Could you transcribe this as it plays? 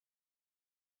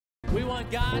We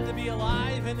want God to be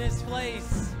alive in this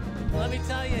place. Let me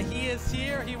tell you, He is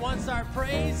here. He wants our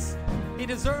praise. He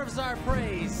deserves our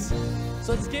praise.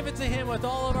 So let's give it to Him with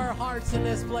all of our hearts in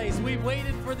this place. We've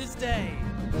waited for this day.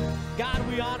 God,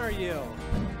 we honor You.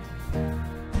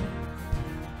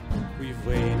 We've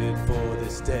waited for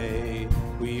this day.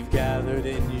 We've gathered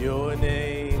in Your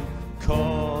name,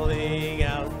 calling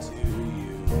out to You.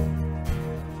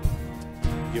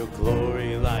 Your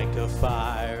glory like a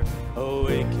fire,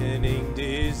 awakening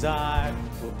desire,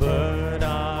 will burn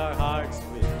our hearts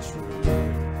with truth.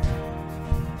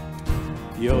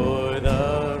 You're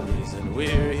the reason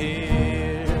we're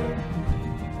here.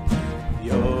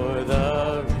 You're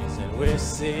the reason we're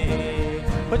singing.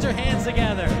 Put your hands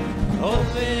together.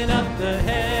 Open up the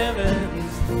heavens.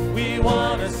 We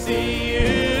want to see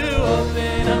You.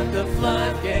 Open up the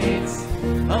floodgates.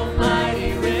 A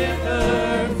mighty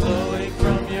river flowing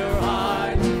from Your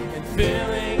heart and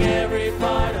filling every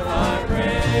part of our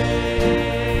praise.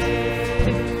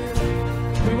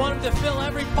 We want Him to fill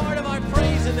every part of our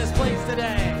praise in this place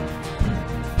today.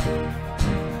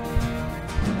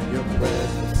 Your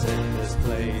presence in this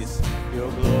place,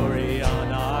 Your glory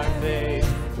on our faith.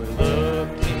 We're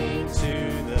looking to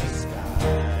the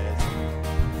skies,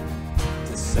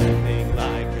 descending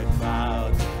like a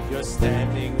cloud. You're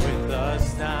standing with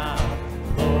us now.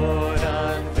 Lord,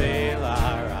 unveil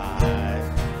our eyes.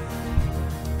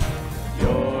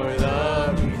 You're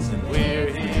the reason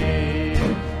we're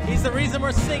here. He's the reason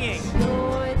we're singing.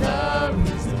 You're the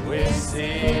reason we're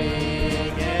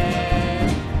singing.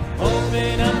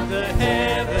 Open up the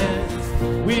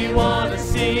heavens. We want to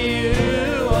see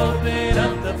You. Open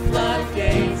up the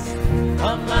floodgates.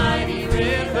 A mighty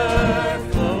river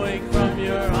flowing from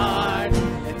Your heart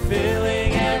and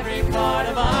filling every part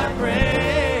of our praise.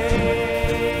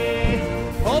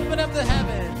 Open up the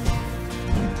heavens.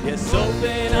 Yes,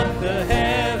 open up the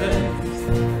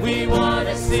heavens. We want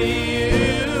to see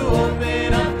You.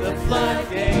 Open up the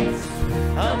floodgates.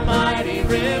 A mighty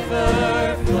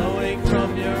river flowing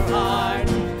from Your heart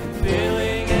and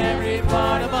filling every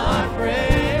part of our praise.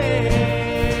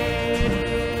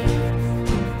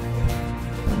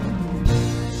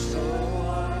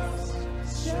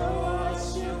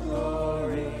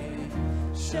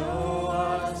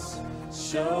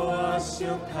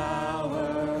 Your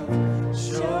power,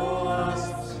 show us.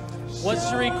 What's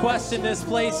your request in this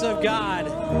place of God?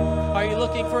 Are you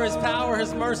looking for His power,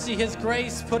 His mercy, His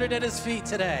grace? Put it at His feet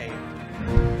today.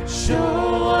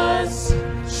 Show us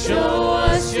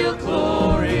Your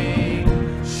glory.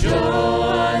 Show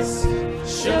us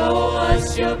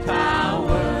Your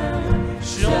power.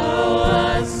 Show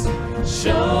us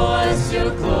Your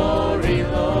glory,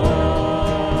 Lord.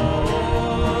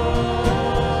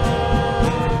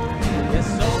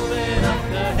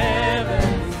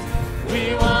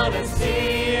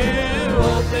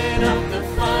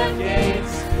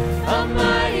 A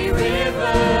mighty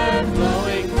river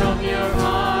flowing from Your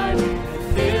heart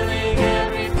and filling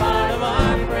every part of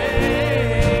our praise.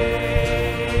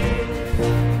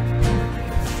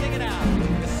 Sing it out.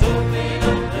 Let's open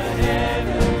up the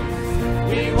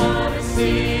heavens. We want to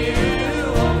see You.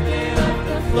 Open up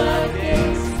the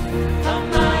floodgates. A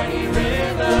mighty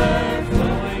river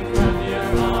flowing from Your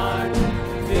heart,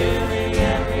 filling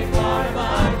every part of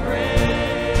our praise.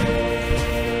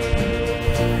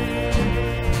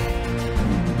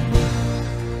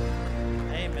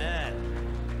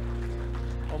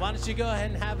 Why don't you go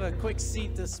ahead and have a quick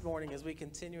seat this morning as we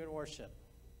continue in worship.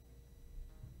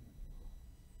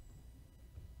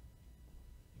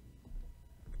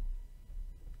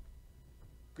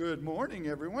 Good morning,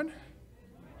 everyone.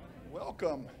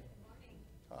 Welcome.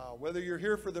 Whether you're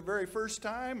here for the very first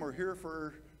time or here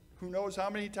for who knows how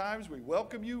many times, we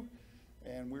welcome you,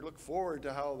 and we look forward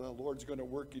to how the Lord's going to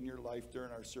work in your life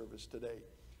during our service today.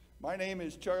 My name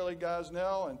is Charlie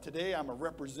Gosnell, and today I'm a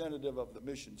representative of the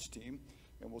missions team.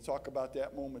 And we'll talk about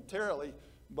that momentarily.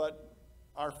 But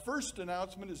our first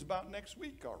announcement is about next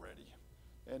week already.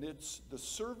 And it's the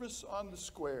service on the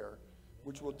square,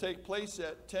 which will take place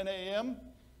at 10 a.m.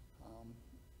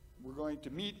 We're going to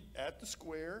meet at the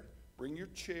square. Bring your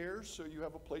chairs so you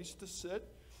have a place to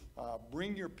sit.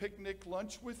 Bring your picnic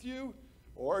lunch with you.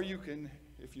 Or you can,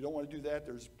 if you don't want to do that,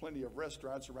 there's plenty of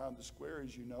restaurants around the square,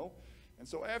 as you know. And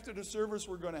so after the service,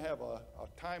 we're going to have a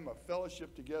time of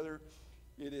fellowship together.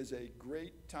 It is a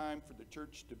great time for the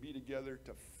church to be together,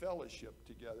 to fellowship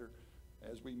together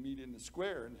as we meet in the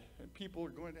square. And people are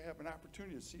going to have an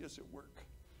opportunity to see us at work.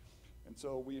 And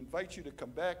so we invite you to come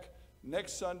back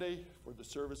next Sunday for the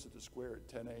service at the square at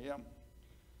 10 a.m.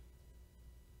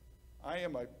 I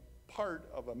am a part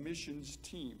of a missions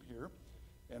team here.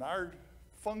 And our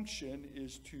function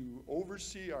is to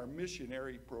oversee our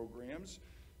missionary programs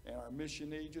and our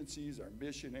mission agencies, our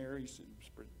missionaries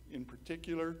in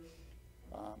particular.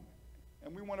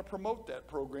 And we want to promote that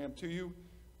program to you.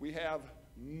 We have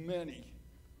many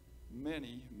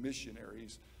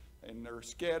missionaries, and they're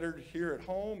scattered here at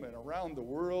home and around the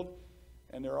world,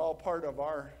 and they're all part of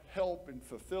our help in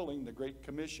fulfilling the Great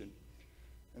Commission.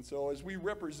 And so as we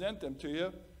represent them to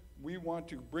you, we want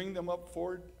to bring them up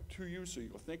forward to you so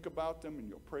you'll think about them and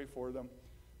you'll pray for them.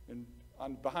 And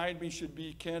behind me should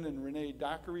be Ken and Renee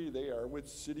Dockery. They are with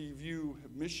City View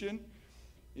Mission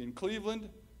in Cleveland.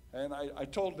 And I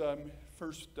told them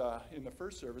in the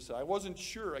first service, I wasn't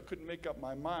sure, I couldn't make up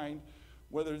my mind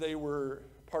whether they were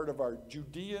part of our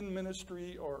Judean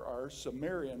ministry or our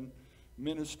Samaritan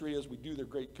ministry as we do the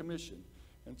Great Commission.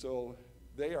 And so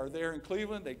they are there in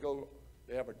Cleveland. They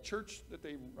have a church that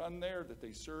they run there, that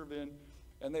they serve in,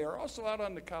 and they are also out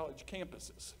on the college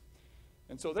campuses.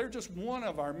 And so they're just one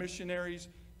of our missionaries.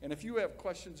 And if you have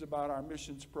questions about our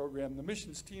missions program, the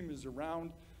missions team is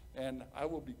around, and I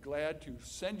will be glad to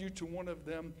send you to one of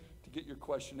them to get your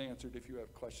question answered if you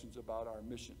have questions about our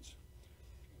missions.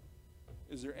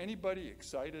 Is there anybody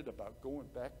excited about going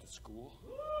back to school?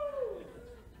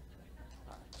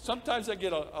 Sometimes you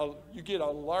get a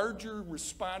larger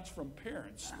response from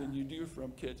parents than you do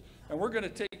from kids. And we're going to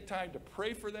take time to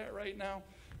pray for that right now.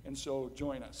 And so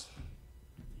join us.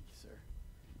 Thank you, sir.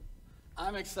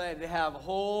 I'm excited to have a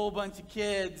whole bunch of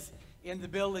kids in the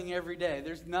building every day.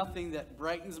 There's nothing that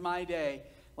brightens my day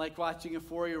like watching a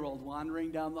 4-year-old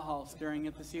wandering down the hall staring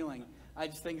at the ceiling. I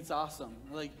just think it's awesome.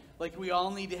 Like we all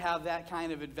need to have that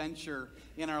kind of adventure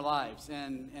in our lives,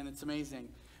 and it's amazing.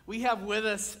 We have with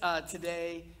us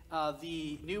today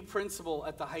the new principal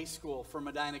at the high school for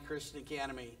Medina Christian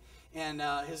Academy. And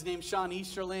his name's Sean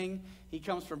Easterling. He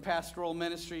comes from pastoral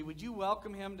ministry. Would you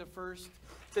welcome him to First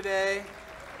today?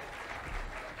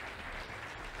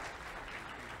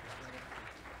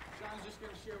 Sean's just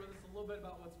going to share with us a little bit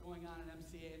about what's going on in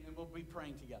MCA, and then we'll be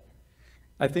praying together.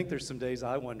 I think there's some days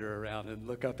I wander around and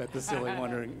look up at the ceiling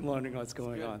wondering what's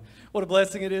going on. What a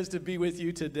blessing it is to be with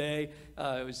you today.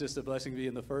 It was just a blessing to be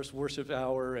in the first worship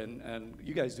hour, and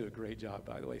you guys do a great job,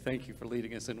 by the way. Thank you for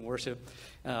leading us in worship.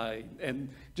 And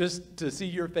just to see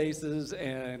your faces,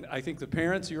 and I think the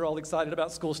parents, you're all excited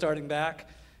about school starting back.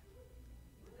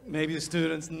 Maybe the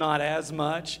students, not as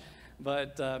much.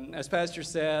 But as Pastor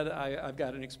said, I've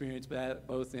got an experience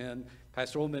both in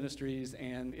pastoral ministries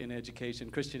and in education,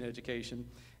 Christian education.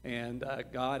 And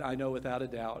God, I know without a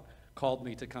doubt, called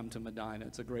me to come to Medina.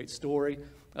 It's a great story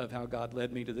of how God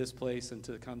led me to this place and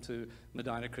to come to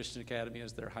Medina Christian Academy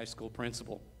as their high school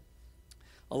principal.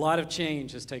 A lot of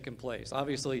change has taken place.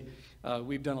 Obviously,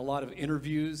 we've done a lot of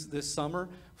interviews this summer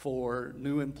for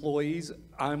new employees.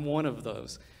 I'm one of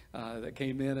those that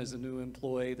came in as a new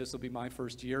employee. This will be my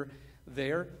first year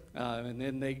there, and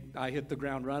then I hit the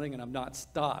ground running, and I've not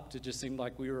stopped. It just seemed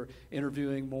like we were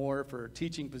interviewing more for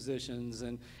teaching positions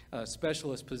and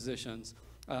specialist positions,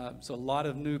 so a lot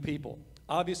of new people.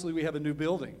 Obviously, we have a new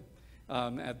building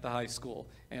at the high school,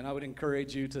 and I would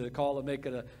encourage you to call and make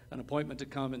it an appointment to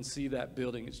come and see that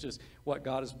building. It's just what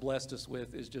God has blessed us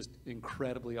with is just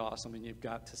incredibly awesome, and you've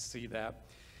got to see that.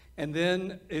 And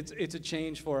then it's a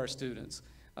change for our students.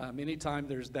 Anytime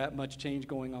there's that much change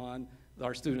going on,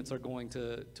 our students are going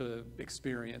to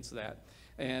experience that.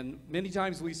 And many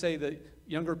times we say that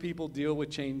younger people deal with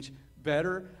change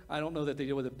better. I don't know that they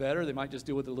deal with it better. They might just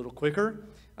deal with it a little quicker,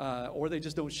 or they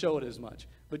just don't show it as much.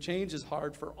 But change is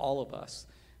hard for all of us.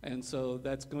 And so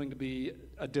that's going to be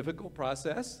a difficult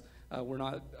process. We're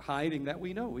not hiding that.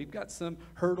 We know we've got some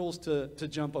hurdles to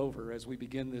jump over as we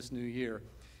begin this new year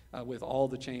with all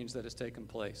the change that has taken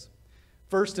place.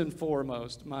 First and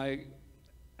foremost, my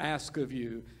ask of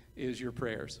you is your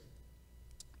prayers.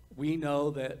 We know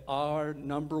that our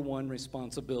number one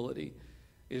responsibility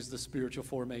is the spiritual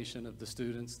formation of the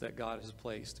students that God has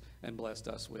placed and blessed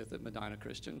us with at Medina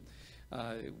Christian.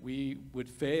 We would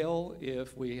fail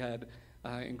if we had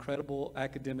incredible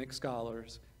academic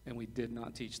scholars and we did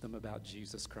not teach them about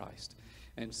Jesus Christ.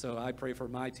 And so I pray for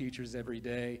my teachers every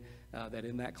day that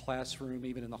in that classroom,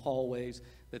 even in the hallways,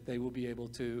 that they will be able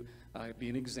to be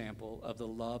an example of the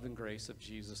love and grace of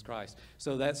Jesus Christ.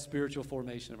 So that's spiritual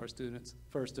formation of our students,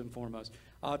 first and foremost.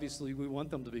 Obviously, we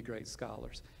want them to be great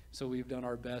scholars. So we've done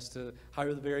our best to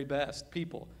hire the very best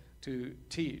people to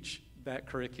teach that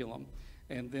curriculum.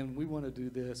 And then we want to do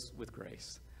this with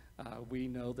grace. We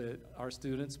know that our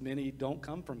students, many don't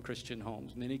come from Christian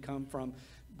homes. Many come from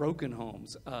broken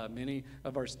homes. Many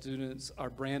of our students are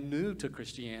brand new to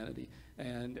Christianity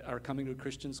and are coming to a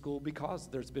Christian school because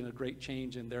there's been a great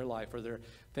change in their life or their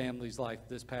family's life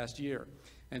this past year.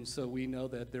 And so we know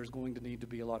that there's going to need to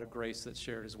be a lot of grace that's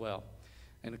shared as well.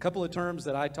 And a couple of terms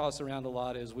that I toss around a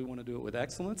lot is we want to do it with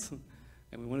excellence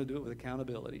and we want to do it with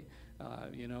accountability.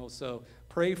 So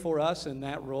pray for us in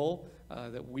that role,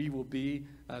 that we will be,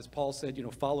 as Paul said,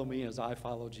 follow me as I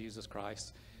follow Jesus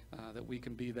Christ, that we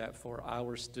can be that for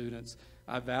our students.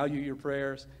 I value your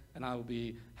prayers, and I will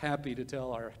be happy to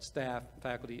tell our staff,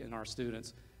 faculty, and our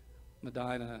students,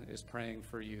 Medina is praying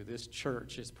for you. This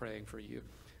church is praying for you.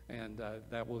 And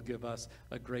that will give us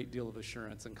a great deal of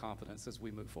assurance and confidence as we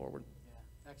move forward.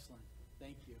 Yeah, excellent.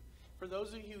 Thank you. For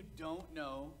those of you who don't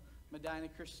know, Medina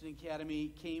Christian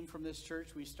Academy came from this church.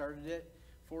 We started it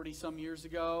 40-some years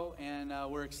ago, and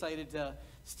we're excited to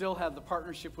still have the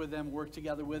partnership with them, work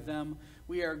together with them.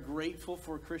 We are grateful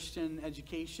for Christian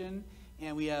education,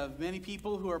 and we have many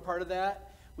people who are part of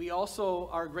that. We also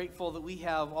are grateful that we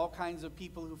have all kinds of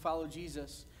people who follow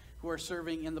Jesus, who are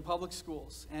serving in the public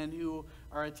schools and who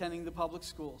are attending the public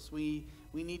schools. We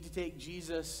need to take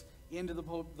Jesus into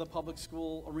the public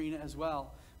school arena as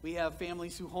well. We have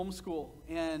families who homeschool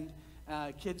and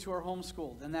kids who are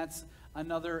homeschooled, and that's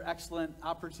another excellent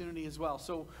opportunity as well.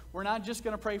 So we're not just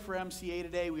going to pray for MCA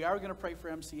today. We are going to pray for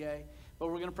MCA, but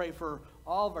we're going to pray for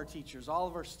all of our teachers, all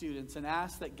of our students, and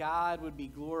ask that God would be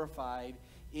glorified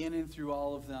in and through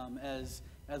all of them as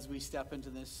we step into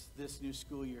this new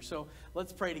school year. So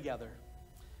let's pray together.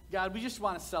 God, we just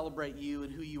want to celebrate you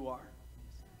and who you are.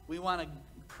 We want to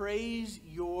praise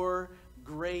your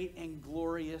great and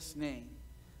glorious name.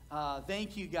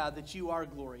 Thank you, God, that you are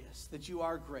glorious, that you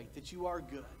are great, that you are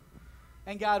good.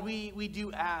 And God, we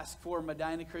do ask for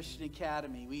Medina Christian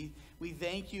Academy. We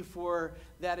thank you for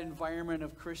that environment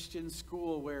of Christian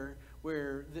school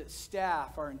where the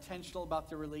staff are intentional about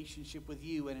their relationship with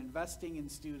you and investing in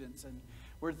students. And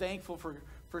we're thankful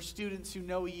for students who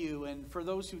know you and for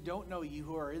those who don't know you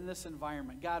who are in this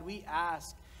environment. God, we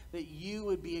ask that you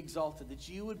would be exalted, that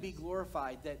you would be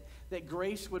glorified, that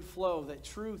grace would flow, that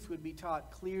truth would be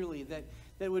taught clearly,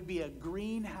 that would be a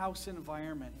greenhouse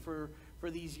environment for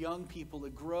these young people to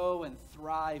grow and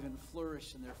thrive and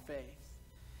flourish in their faith.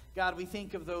 God, we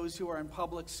think of those who are in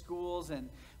public schools, and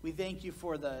we thank you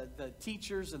for the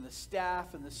teachers and the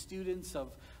staff and the students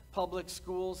of public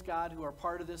schools, God, who are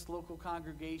part of this local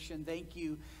congregation. Thank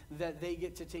you that they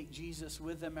get to take Jesus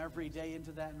with them every day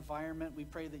into that environment. We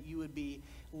pray that you would be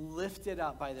lifted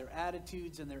up by their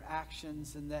attitudes and their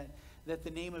actions, and that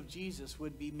the name of Jesus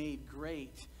would be made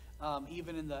great,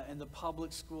 even in the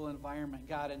public school environment,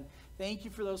 God. And thank you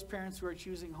for those parents who are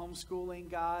choosing homeschooling,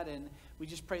 God, and we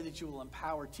just pray that you will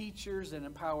empower teachers and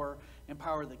empower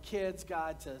the kids,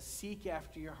 God, to seek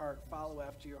after your heart, follow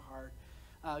after your heart.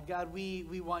 God,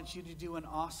 we want you to do an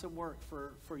awesome work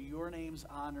for your name's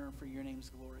honor and for your name's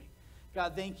glory.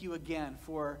 God, thank you again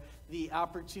for the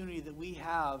opportunity that we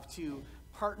have to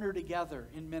partner together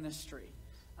in ministry,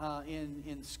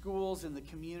 in schools, in the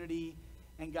community.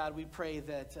 And God, we pray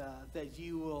that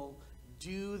you will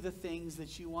do the things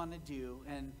that you want to do.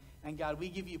 And God, we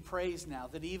give you praise now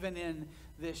that even in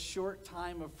this short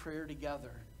time of prayer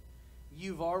together,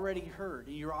 you've already heard,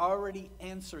 and you're already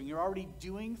answering. You're already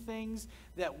doing things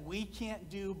that we can't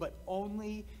do, but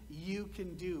only you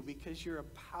can do, because you're a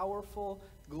powerful,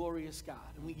 glorious God.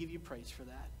 And we give you praise for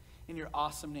that. In your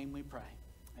awesome name we pray.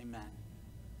 Amen.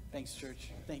 Thanks,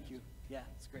 church. Thank you. Yeah,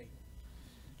 it's great.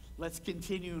 Let's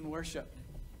continue in worship.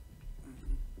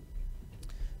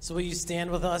 So will you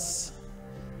stand with us?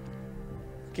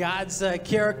 God's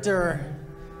character,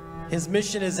 his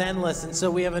mission is endless, and so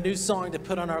we have a new song to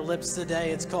put on our lips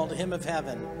today. It's called Hymn of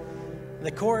Heaven. And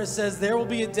the chorus says, there will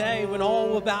be a day when all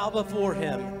will bow before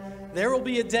him. There will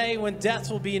be a day when death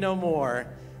will be no more.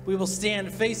 We will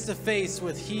stand face to face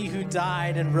with he who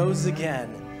died and rose again.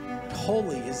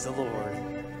 Holy is the Lord.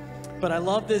 But I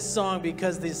love this song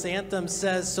because this anthem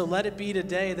says, so let it be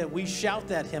today that we shout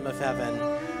that hymn of heaven.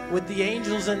 With the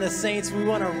angels and the saints, we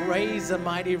want to raise a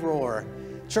mighty roar.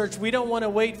 Church, we don't want to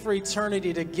wait for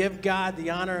eternity to give God the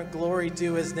honor and glory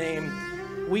due his name.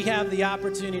 We have the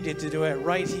opportunity to do it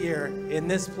right here in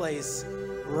this place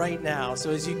right now. So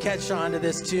as you catch on to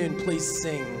this tune, please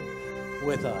sing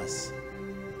with us.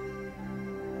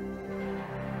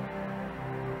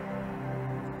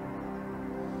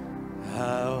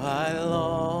 How I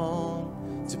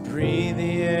long to breathe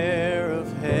the air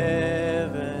of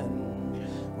heaven,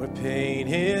 where pain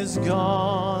is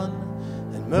gone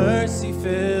and mercy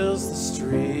fills the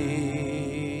streets,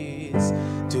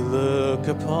 to look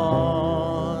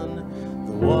upon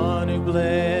the one who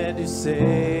bled to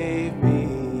save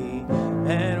me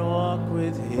and walk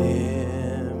with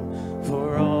him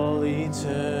for all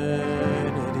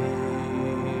eternity.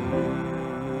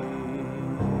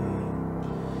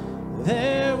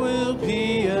 There will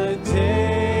be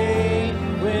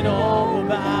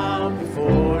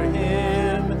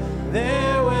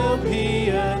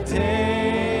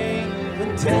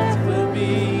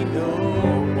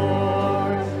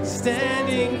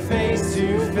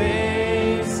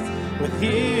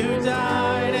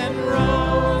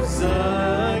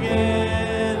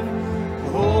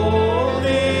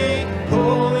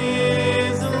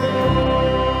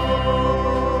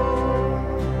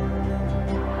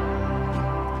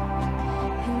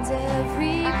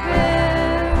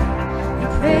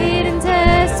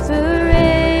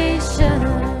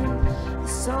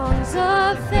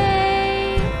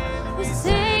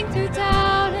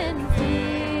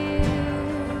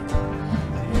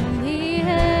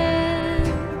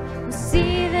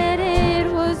see that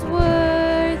it was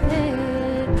worth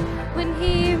it when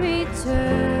He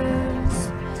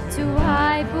returns to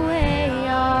wipe away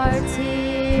our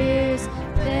tears.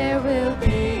 There will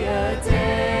be a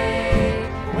day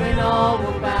when all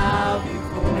will bow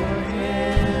before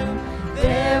Him.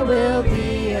 There will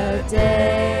be a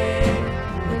day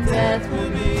when death will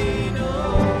be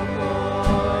no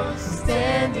more,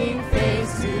 standing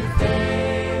face to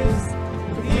face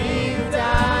with He who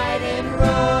died and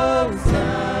rose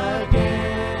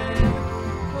again.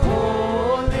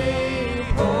 Holy,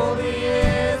 holy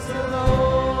is the Lord.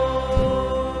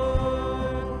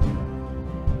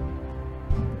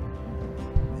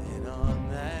 And on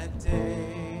that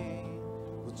day,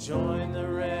 we'll join the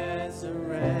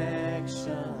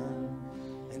resurrection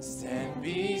and stand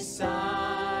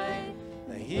beside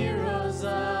the heroes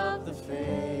of the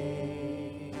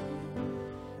faith.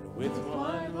 And with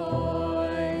one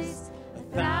voice,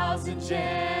 1,000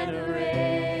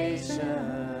 generations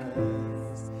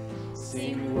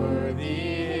sing,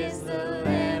 worthy is the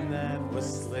Lamb that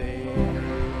was slain.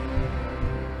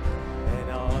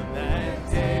 And on that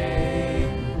day,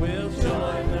 we'll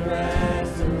join the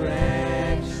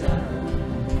resurrection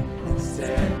and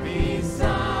stand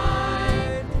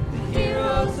beside the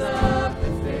heroes of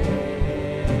the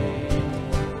faith.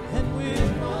 And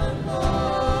with one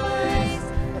voice,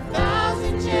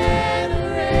 1,000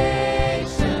 generations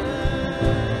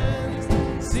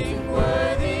sing,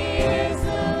 worthy is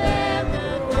the Lamb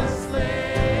that was slain.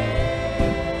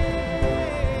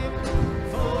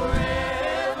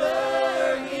 Forever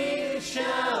He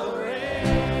shall reign.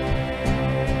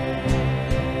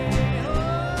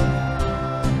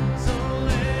 So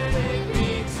let it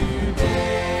be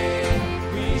today.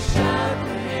 We shout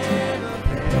the hymn of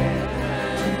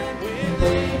heaven with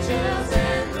angels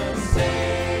and the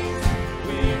saints.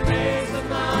 We raise a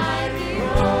mighty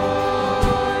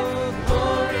roar.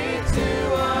 Glory to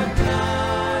our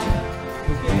God,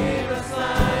 who gave us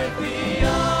life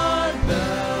beyond the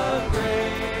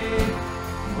grave.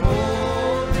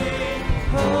 Holy,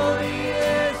 holy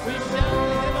is, we shout the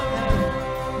hymn of heaven.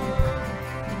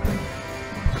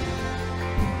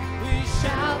 We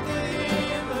shout the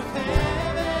hymn of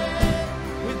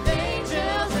heaven with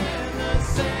angels and the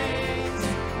saints.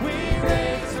 We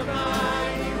raise a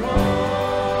mighty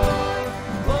roar.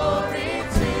 Glory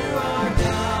to our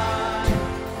God,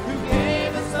 who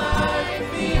gave us life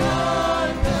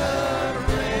beyond the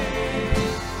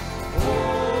grave.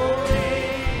 Holy,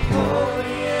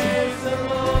 holy is the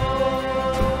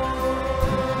Lord.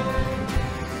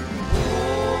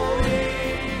 Holy,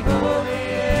 holy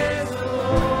is the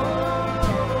Lord.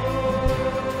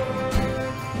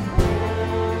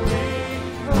 Holy,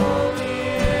 holy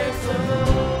is the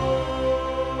Lord.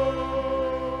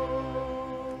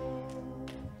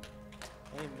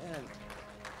 Amen.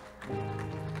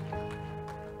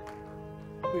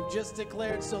 We've just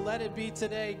declared, so let it be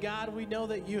today. God, we know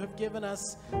that you have given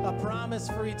us a promise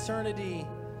for eternity,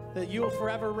 that you will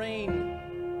forever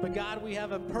reign. But God, we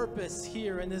have a purpose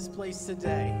here in this place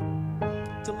today,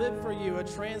 to live for you, a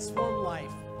transformed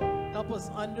life. Help us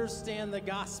understand the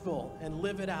gospel and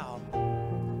live it out.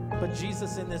 But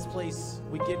Jesus, in this place,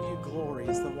 we give you glory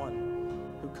as the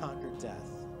one who conquered death.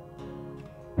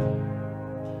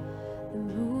 The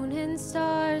moon and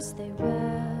stars, they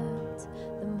wept.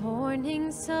 The morning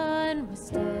sun was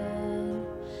dead.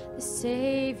 The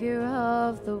Savior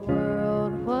of the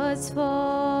world was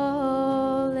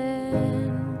fallen.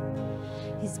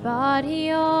 His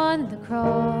body on the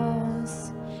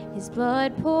cross, His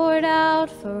blood poured out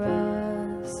for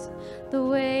us. The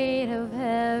weight of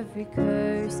every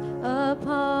curse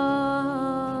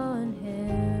upon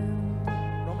Him.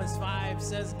 Romans 5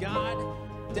 says God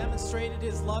demonstrated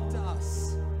His love to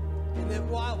us, and that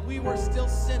while we were still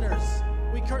sinners,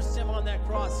 we cursed Him on that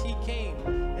cross. He came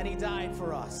and He died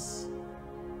for us.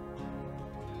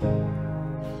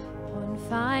 One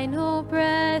final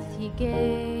breath He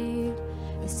gave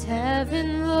as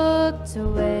heaven looked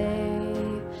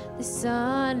away. The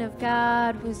Son of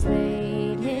God was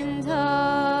laid in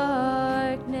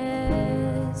darkness.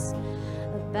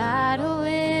 A battle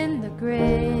in the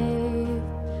grave.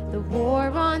 The war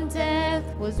on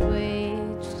death was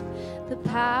waged. The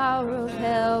power of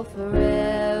hell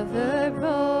forever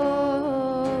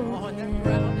broken. Oh, and the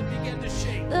ground it began to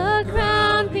shake. The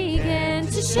ground began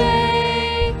to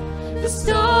shake. The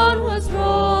stone was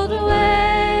rolled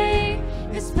away.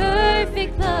 His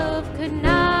perfect love could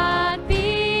not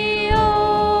be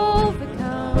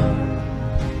overcome.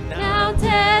 Now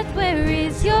death, where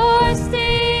is your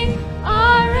sting?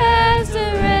 Our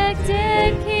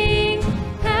resurrected King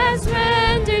has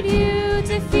rendered you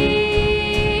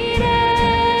defeated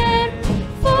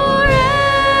forever.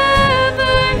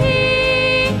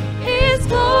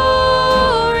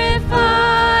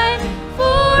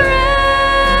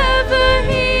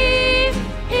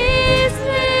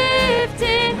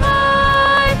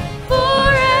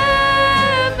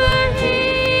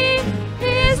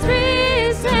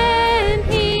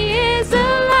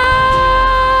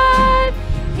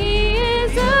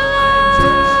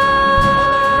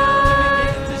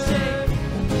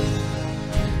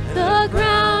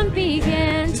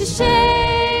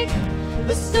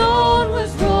 the stone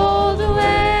was rolled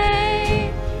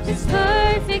away. His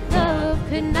perfect love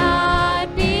could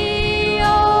not be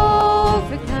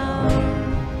overcome.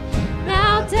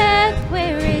 Now death,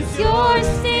 where is your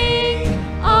sting?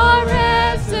 Our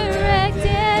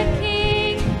resurrected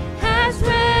King has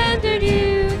rendered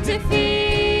you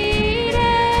defeated.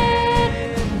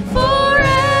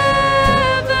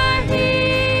 Forever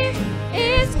He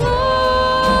is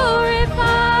glorified.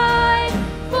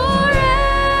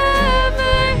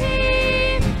 Forever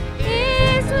He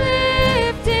is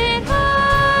lifted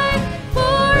high.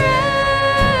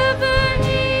 Forever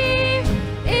He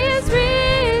is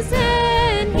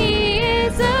risen. He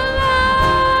is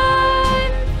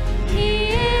alive. He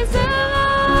is alive.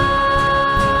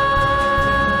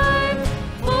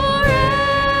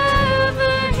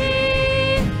 Forever He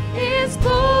is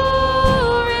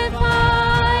glorified.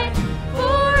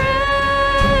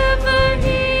 Forever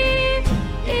He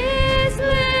is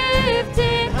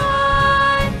lifted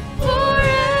high.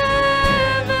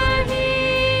 Forever He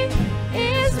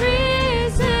is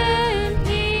risen.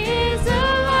 He is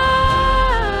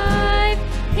alive.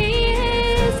 He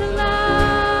is alive.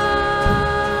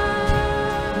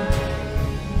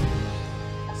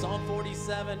 Psalm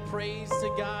 47, praise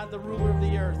to God, the ruler of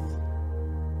the earth.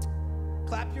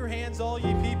 Clap your hands, all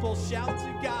ye people. Shout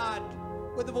to God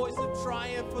with a voice of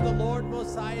triumph, for the Lord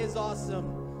Most High is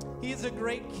awesome. He is a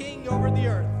great king over the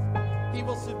earth. He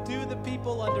will subdue the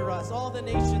people under us, all the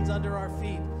nations under our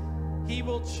feet. He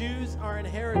will choose our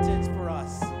inheritance for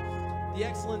us, the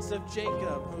excellence of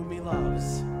Jacob, whom he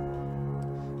loves.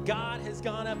 God has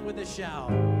gone up with a shout,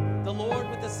 the Lord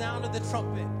with the sound of the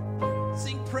trumpet.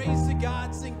 Sing praise to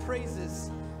God, sing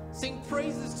praises. Sing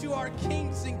praises to our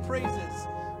King, sing praises.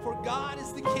 For God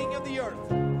is the King of the earth.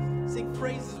 Sing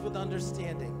praises with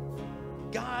understanding.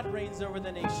 God reigns over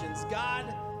the nations.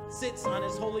 God sits on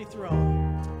his holy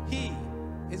throne. He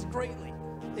is greatly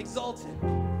exalted.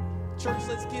 Church,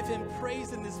 let's give him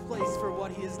praise in this place for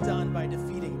what he has done by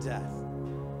defeating death.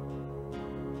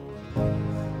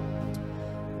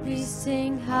 We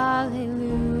sing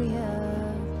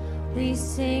hallelujah. We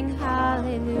sing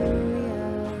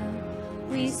hallelujah.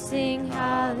 We sing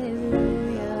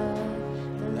hallelujah.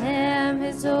 The Lamb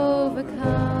is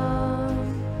overcome.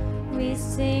 We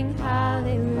sing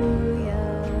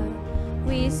hallelujah.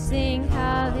 We sing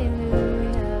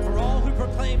hallelujah. For all who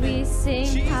proclaim We it, sing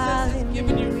Jesus hallelujah. has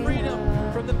given you freedom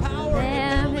from the power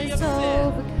and Lamb the penalty is of sin.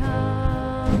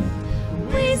 overcome.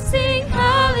 We sing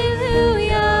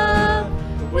hallelujah.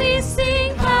 We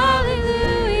sing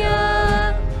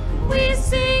hallelujah. We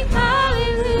sing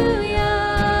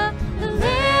hallelujah. The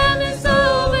Lamb is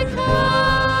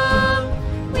overcome.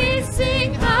 We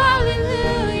sing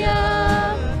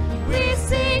hallelujah. We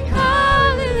sing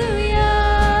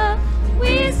hallelujah.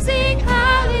 We sing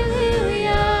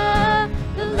hallelujah.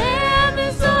 The Lamb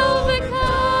is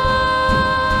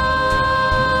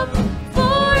overcome.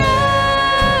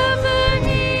 Forever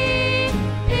He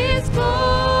is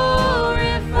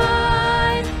glorified.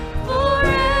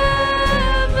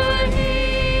 Forever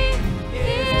He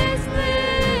is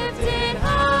lifted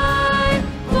high.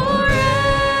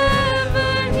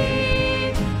 Forever He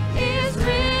is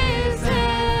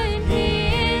risen. He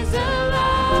is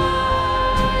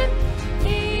alive.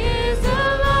 He is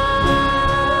alive.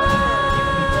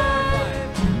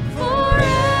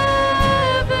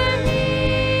 Forever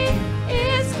He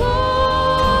is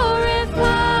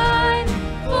glorified.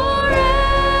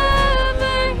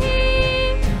 Forever He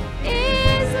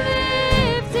is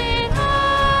lifted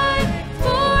high.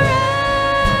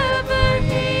 Forever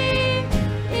He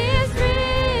is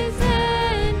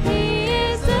risen. He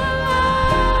is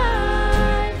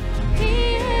alive.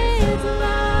 He is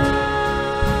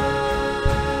alive.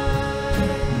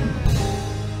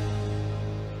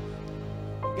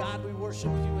 God, we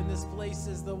worship you in this place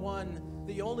as the one,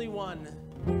 the only one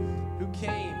who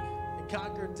came and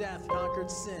conquered death, conquered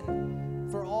sin.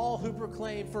 For all who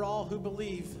proclaim, for all who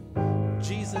believe,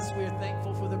 Jesus, we are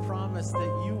thankful for the promise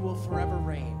that you will forever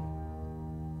reign.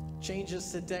 Change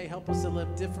us today. Help us to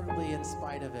live differently in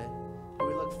spite of it. And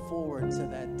we look forward to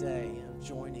that day of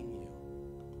joining you.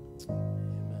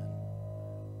 Amen.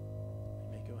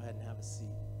 You may go ahead and have a seat.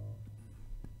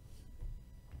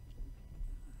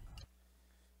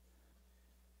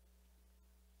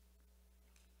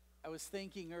 I was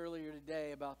thinking earlier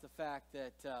today about the fact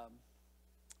that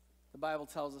the Bible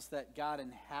tells us that God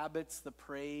inhabits the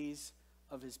praise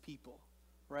of his people,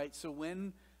 right? So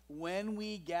when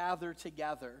we gather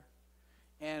together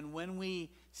and when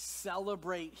we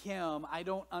celebrate him, I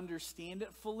don't understand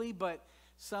it fully, but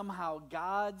somehow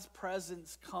God's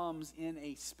presence comes in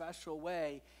a special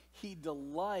way. He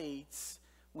delights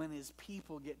when his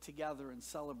people get together and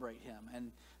celebrate him.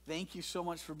 And thank you so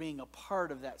much for being a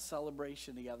part of that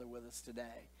celebration together with us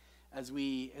today as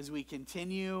we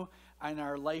continue on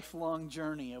our lifelong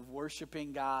journey of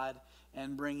worshiping God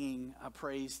and bringing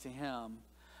praise to him.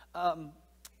 I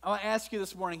want to ask you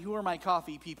this morning, who are my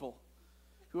coffee people?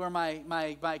 Who are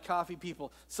my coffee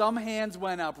people? Some hands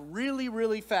went up really,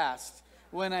 really fast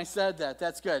when I said that.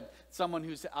 That's good. Someone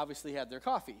who's obviously had their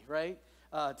coffee, right,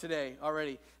 today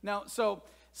already. Now, so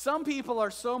some people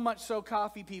are so much so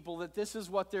coffee people that this is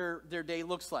what their day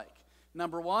looks like.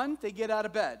 Number one, they get out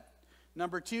of bed.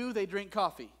 Number two, they drink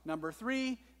coffee. Number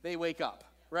three, they wake up,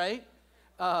 right?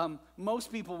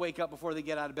 Most people wake up before they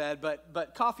get out of bed,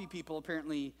 but coffee people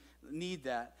apparently need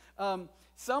that.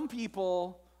 Some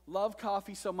people love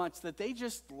coffee so much that they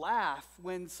just laugh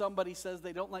when somebody says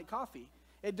they don't like coffee.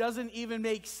 It doesn't even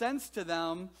make sense to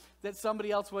them that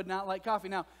somebody else would not like coffee.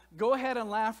 Now, go ahead and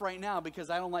laugh right now because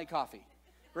I don't like coffee,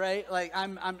 right? Like I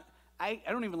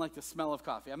don't even like the smell of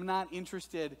coffee. I'm not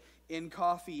interested in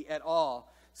coffee at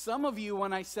all. Some of you,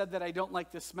 when I said that I don't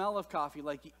like the smell of coffee,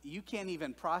 like you can't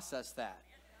even process that.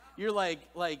 You're like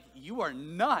you are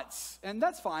nuts, and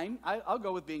that's fine. I'll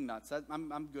go with being nuts.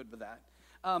 I'm good with that.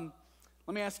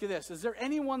 Let me ask you this: is there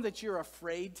anyone that you're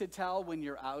afraid to tell when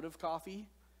you're out of coffee?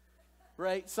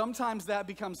 Right? Sometimes that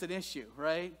becomes an issue,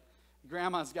 right?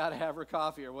 Grandma's got to have her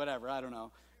coffee or whatever. I don't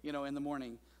know. In the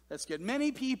morning. That's good.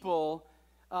 Many people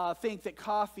think that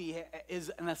coffee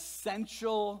is an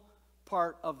essential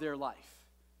part of their life.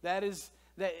 That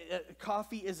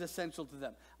coffee is essential to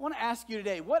them. I want to ask you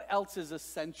today, what else is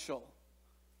essential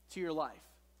to your life?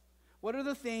 What are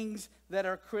the things that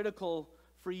are critical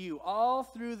for you? All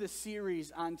through the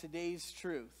series on Today's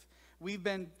Truth, we've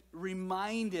been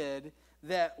reminded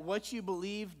that what you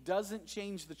believe doesn't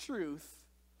change the truth,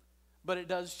 but it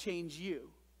does change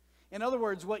you. In other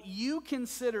words, what you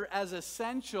consider as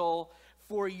essential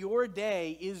for your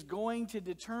day is going to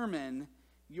determine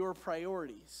your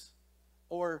priorities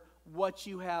or what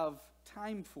you have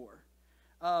time for.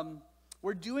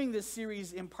 We're doing this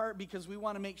series in part because we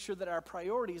want to make sure that our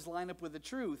priorities line up with the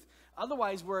truth.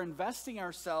 Otherwise, we're investing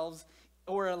ourselves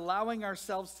or allowing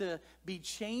ourselves to be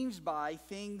changed by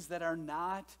things that are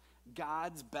not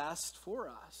God's best for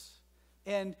us.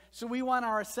 And so we want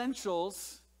our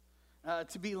essentials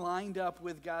to be lined up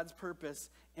with God's purpose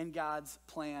and God's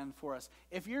plan for us.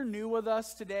 If you're new with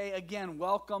us today, again,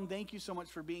 welcome. Thank you so much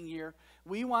for being here.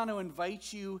 We want to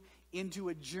invite you into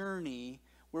a journey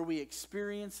where we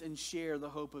experience and share the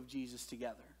hope of Jesus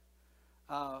together.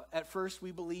 At first,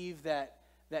 we believe that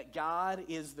God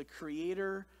is the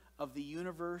creator of the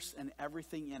universe and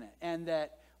everything in it, and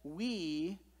that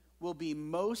we will be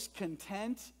most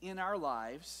content in our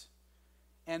lives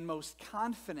and most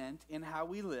confident in how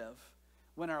we live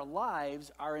when our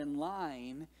lives are in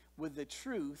line with the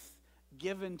truth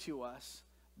given to us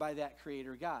by that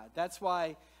creator God. That's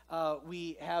why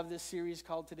we have this series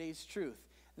called Today's Truth.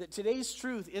 That today's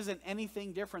truth isn't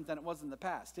anything different than it was in the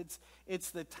past. It's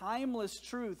the timeless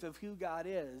truth of who God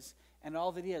is and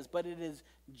all that he is, but it is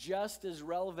just as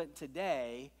relevant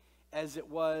today as it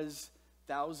was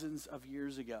thousands of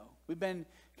years ago. We've been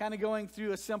kind of going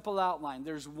through a simple outline.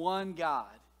 There's one God,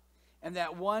 and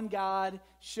that one God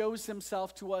shows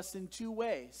himself to us in two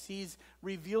ways. He's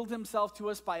revealed himself to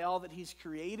us by all that he's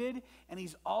created, and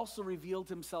he's also revealed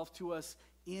himself to us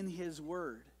in his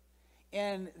word.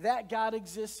 And that God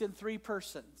exists in three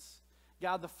persons: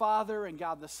 God the Father, and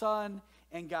God the Son,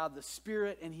 and God the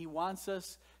Spirit, and he wants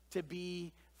us to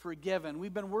be forgiven.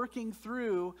 We've been working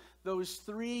through those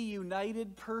three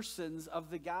united persons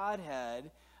of the Godhead.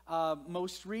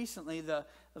 Most recently, the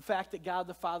fact that God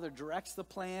the Father directs the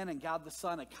plan and God the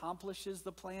Son accomplishes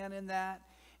the plan in that.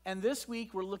 And this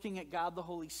week, we're looking at God the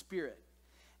Holy Spirit.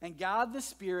 And God the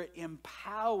Spirit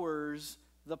empowers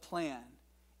the plan,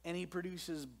 and he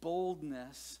produces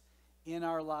boldness in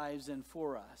our lives and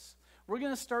for us. We're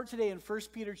going to start today in 1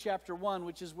 Peter chapter 1,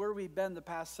 which is where we've been the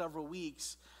past several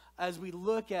weeks, as we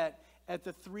look at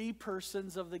the three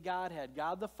persons of the Godhead,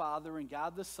 God the Father and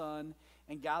God the Son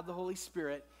and God the Holy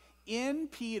Spirit. In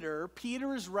Peter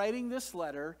is writing this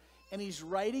letter, and he's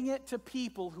writing it to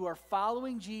people who are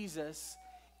following Jesus,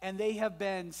 and they have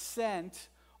been sent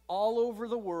all over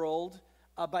the world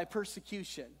by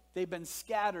persecution. They've been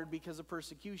scattered because of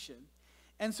persecution.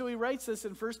 And so he writes this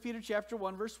in 1 Peter chapter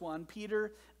 1, verse 1,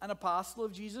 Peter, an apostle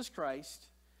of Jesus Christ,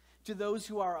 to those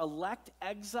who are elect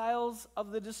exiles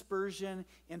of the dispersion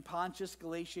in Pontus,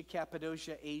 Galatia,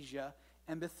 Cappadocia, Asia,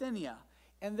 and Bithynia.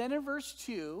 And then in verse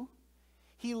 2,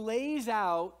 he lays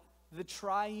out the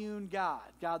triune God,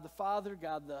 God the Father,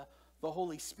 God the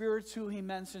Holy Spirit, who he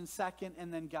mentions second,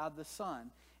 and then God the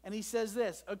Son. And he says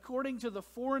this, according to the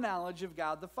foreknowledge of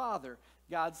God the Father.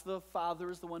 God's the Father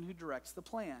is the one who directs the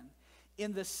plan.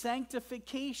 In the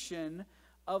sanctification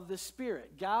of the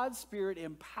Spirit. God's Spirit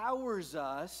empowers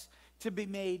us to be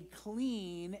made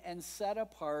clean and set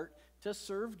apart to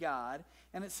serve God.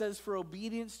 And it says for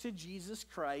obedience to Jesus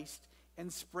Christ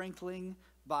and sprinkling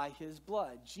by his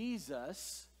blood.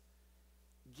 Jesus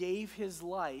gave his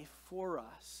life for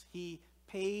us. He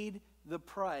paid the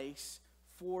price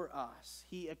for us.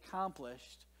 He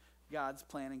accomplished God's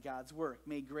plan and God's work.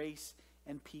 May grace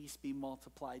and peace be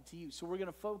multiplied to you. So we're going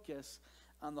to focus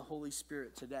on the Holy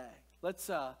Spirit today.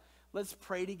 Let's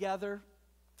pray together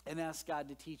and ask God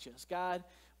to teach us. God,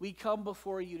 we come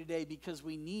before you today because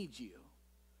we need you.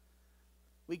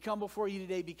 We come before you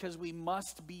today because we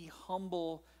must be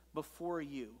humble before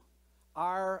you.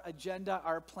 Our agenda,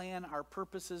 our plan, our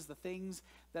purposes, the things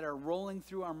that are rolling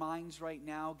through our minds right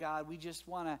now, God, we just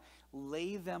want to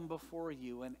lay them before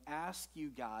you and ask you,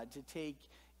 God, to take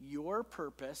your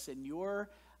purpose and your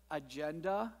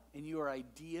agenda and your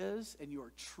ideas and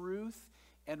your truth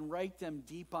and write them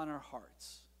deep on our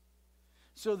hearts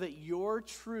so that your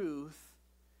truth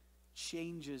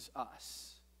changes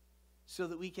us, so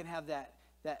that we can have that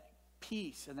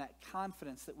peace and that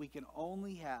confidence that we can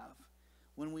only have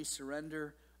when we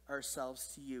surrender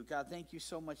ourselves to you. God, thank you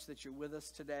so much that you're with us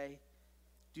today.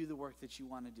 Do the work that you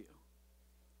want to do.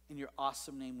 In your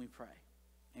awesome name we pray.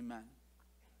 Amen.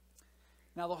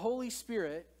 Now, the Holy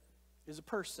Spirit is a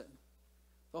person.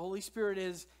 The Holy Spirit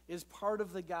is part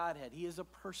of the Godhead. He is a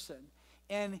person.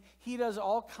 And he does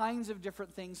all kinds of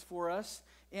different things for us.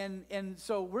 And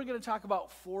so we're going to talk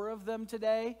about 4 of them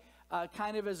today,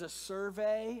 kind of as a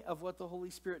survey of what the Holy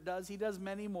Spirit does. He does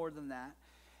many more than that.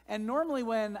 And normally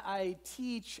when I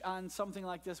teach on something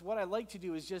like this, what I like to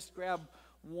do is just grab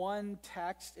one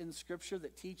text in Scripture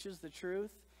that teaches the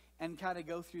truth and kind of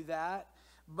go through that.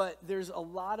 But there's a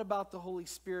lot about the Holy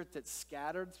Spirit that's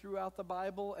scattered throughout the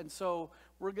Bible, and so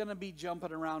we're going to be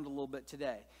jumping around a little bit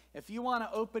today. If you want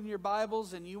to open your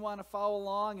Bibles and you want to follow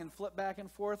along and flip back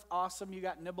and forth, awesome. You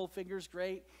got nibble fingers,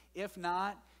 great. If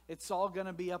not, it's all going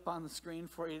to be up on the screen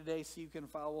for you today so you can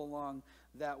follow along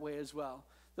that way as well.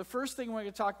 The first thing we're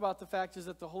going to talk about, the fact is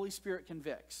that the Holy Spirit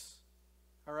convicts.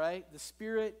 All right? The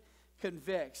Spirit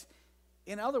convicts.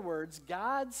 In other words,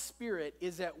 God's Spirit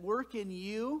is at work in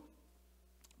you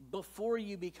before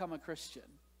you become a Christian.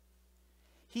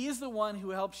 He is the one who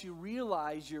helps you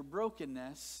realize your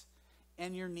brokenness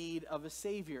and your need of a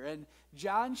Savior. And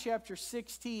John chapter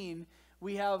 16,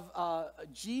 we have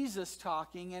Jesus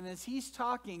talking, and as he's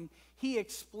talking, he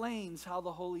explains how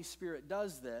the Holy Spirit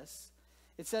does this.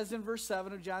 It says in verse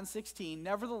 7 of John 16,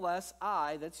 "Nevertheless,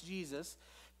 I," that's Jesus,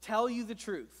 "tell you the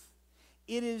truth.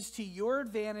 It is to your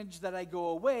advantage that I go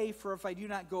away, for if I do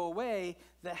not go away,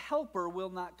 the Helper will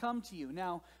not come to you."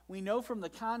 Now, we know from the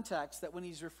context that when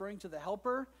he's referring to the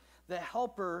Helper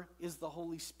is the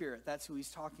Holy Spirit. That's who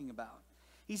he's talking about.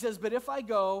 He says, "But if I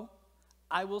go,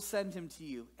 I will send him to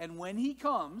you. And when he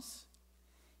comes,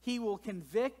 he will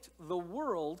convict the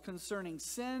world concerning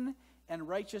sin and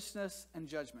righteousness and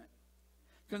judgment.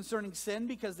 Concerning sin,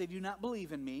 because they do not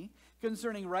believe in me.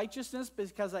 Concerning righteousness,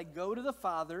 because I go to the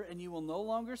Father, and you will no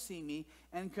longer see me.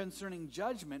 And concerning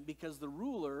judgment, because the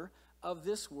ruler of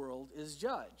this world is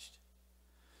judged."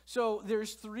 So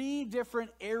there's 3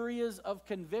 different areas of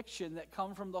conviction that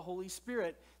come from the Holy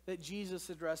Spirit that Jesus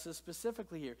addresses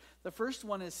specifically here. The first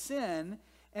one is sin,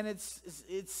 and it's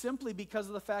simply because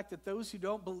of the fact that those who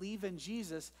don't believe in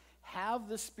Jesus have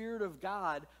the Spirit of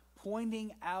God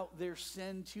pointing out their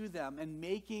sin to them and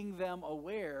making them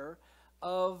aware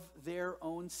of their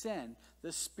own sin.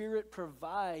 The Spirit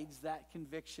provides that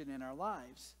conviction in our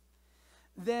lives.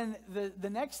 Then the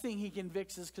next thing he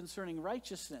convicts is concerning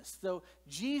righteousness. So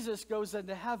Jesus goes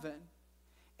into heaven,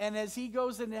 and as he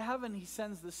goes into heaven, he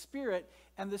sends the Spirit,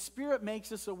 and the Spirit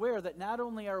makes us aware that not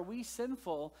only are we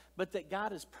sinful, but that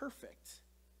God is perfect,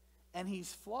 and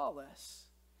he's flawless.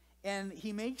 And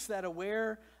he makes that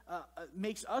aware,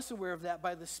 makes us aware of that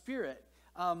by the Spirit,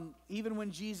 even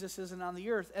when Jesus isn't on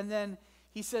the earth. And then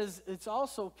he says it's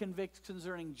also convicts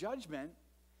concerning judgment,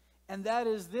 and that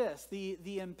is this,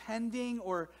 the impending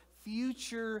or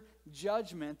future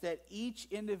judgment that each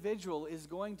individual is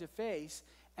going to face,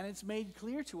 and it's made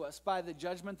clear to us by the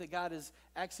judgment that God has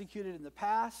executed in the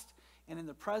past and in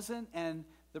the present, and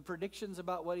the predictions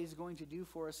about what he's going to do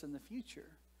for us in the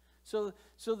future. So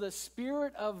the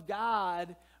Spirit of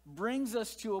God brings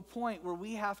us to a point where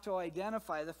we have to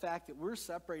identify the fact that we're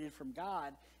separated from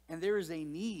God and there is a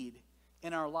need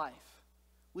in our life.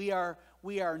 We are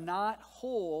not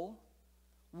whole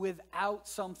without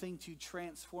something to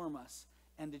transform us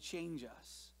and to change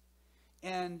us.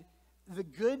 And the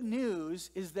good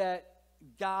news is that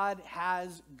God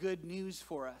has good news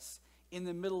for us in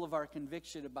the middle of our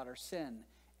conviction about our sin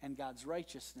and God's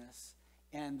righteousness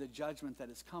and the judgment that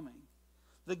is coming.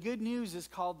 The good news is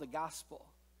called the gospel.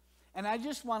 And I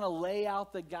just want to lay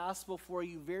out the gospel for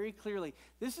you very clearly.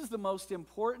 This is the most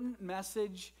important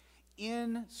message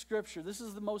in Scripture. This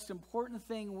is the most important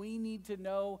thing we need to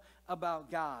know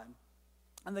about God.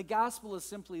 And the gospel is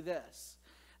simply this: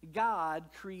 God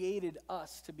created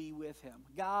us to be with him.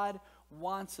 God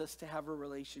wants us to have a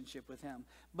relationship with him.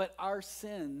 But our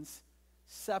sins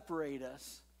separate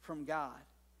us from God.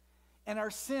 And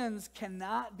our sins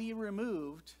cannot be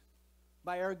removed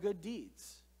by our good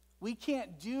deeds. We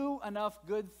can't do enough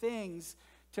good things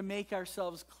to make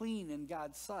ourselves clean in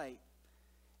God's sight.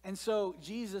 And so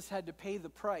Jesus had to pay the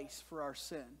price for our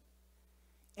sin.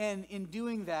 And in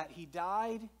doing that, he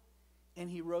died and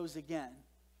he rose again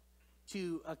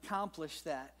to accomplish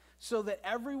that, so that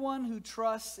everyone who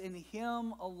trusts in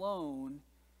him alone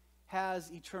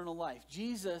has eternal life.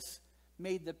 Jesus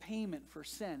made the payment for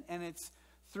sin, and it's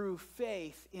through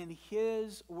faith in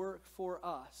his work for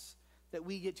us that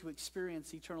we get to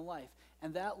experience eternal life.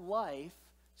 And that life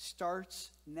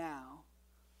starts now,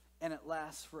 and it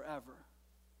lasts forever.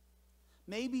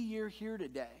 Maybe you're here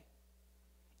today,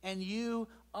 and you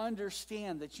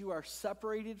understand that you are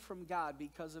separated from God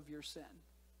because of your sin.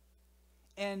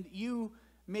 And you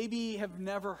maybe have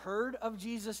never heard of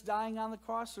Jesus dying on the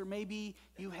cross, or maybe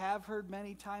you have heard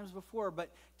many times before, but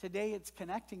today it's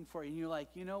connecting for you. And you're like,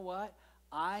 you know what?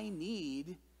 I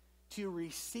need to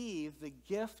receive the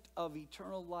gift of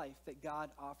eternal life that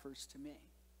God offers to me.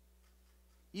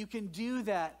 You can do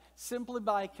that simply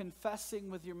by confessing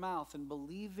with your mouth and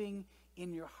believing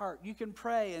in your heart. You can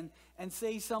pray and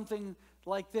say something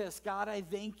like this: God, I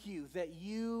thank you that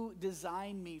you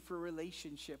designed me for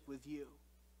relationship with you.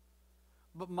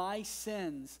 But my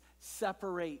sins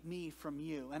separate me from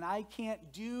you, and I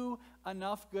can't do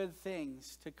enough good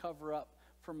things to cover up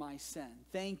for my sin.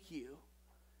 Thank you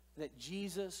that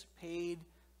Jesus paid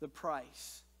the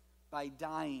price by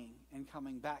dying and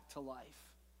coming back to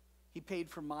life. He paid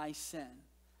for my sin.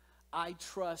 I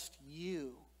trust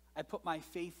you. I put my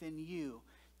faith in you,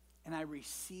 and I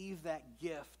receive that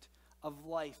gift of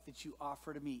life that you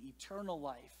offer to me, eternal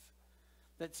life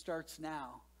that starts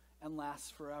now and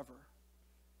lasts forever.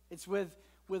 It's with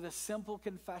a simple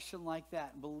confession like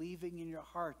that, believing in your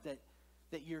heart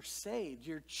that you're saved,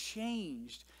 you're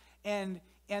changed, and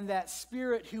that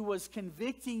Spirit who was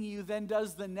convicting you then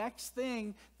does the next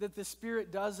thing that the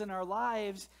Spirit does in our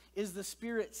lives, is the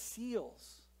Spirit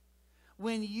seals.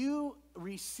 When you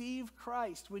receive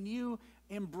Christ, when you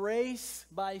embrace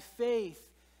by faith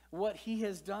what he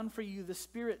has done for you, the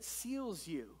Spirit seals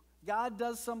you. God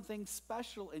does something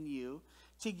special in you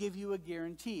to give you a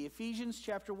guarantee. Ephesians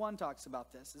chapter 1 talks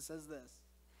about this. It says this: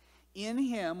 in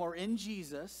him, or in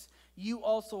Jesus, you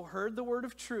also heard the word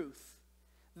of truth,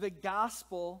 the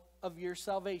gospel of your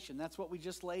salvation. That's what we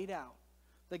just laid out,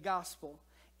 the gospel.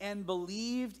 And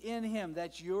believed in him.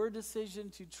 That's your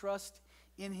decision to trust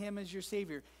in him as your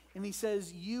Savior. And he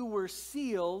says, you were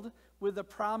sealed with the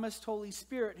promised Holy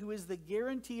Spirit, who is the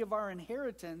guarantee of our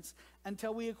inheritance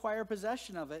until we acquire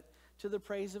possession of it, to the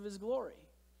praise of his glory.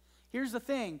 Here's the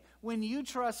thing: when you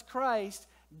trust Christ,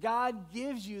 God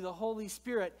gives you the Holy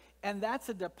Spirit, and that's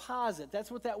a deposit.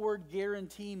 That's what that word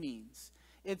guarantee means.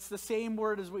 It's the same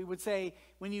word as we would say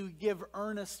when you give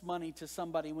earnest money to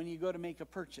somebody when you go to make a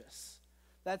purchase.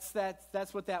 That's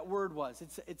what that word was.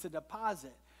 It's a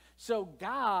deposit. So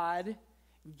God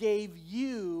gave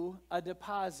you a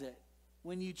deposit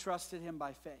when you trusted him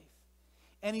by faith.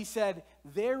 And he said,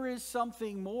 there is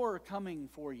something more coming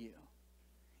for you.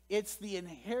 It's the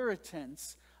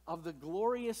inheritance of the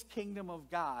glorious kingdom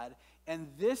of God, and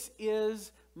this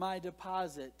is my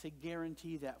deposit to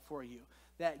guarantee that for you.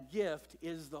 That gift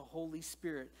is the Holy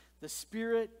Spirit. The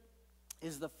Spirit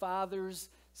is the Father's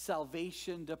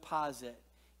salvation deposit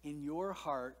in your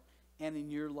heart and in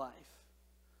your life.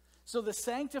 So the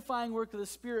sanctifying work of the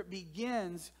Spirit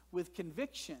begins with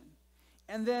conviction.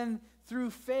 And then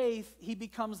through faith, he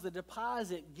becomes the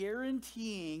deposit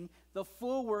guaranteeing the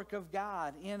full work of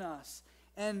God in us.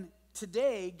 And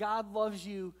today, God loves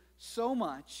you so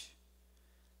much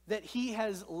that he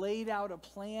has laid out a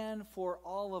plan for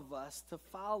all of us to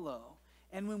follow.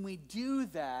 And when we do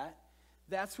that,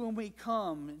 that's when we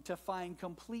come to find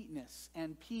completeness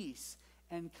and peace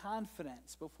and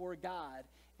confidence before God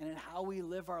and in how we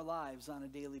live our lives on a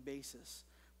daily basis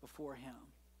before him.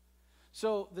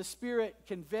 So the Spirit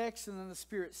convicts, and then the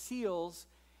Spirit seals.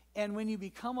 And when you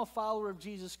become a follower of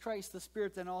Jesus Christ, the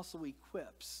Spirit then also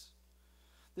equips.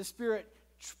 The Spirit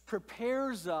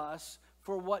prepares us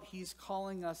for what he's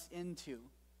calling us into.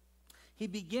 He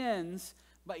begins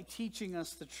by teaching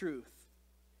us the truth.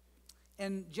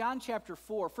 In John chapter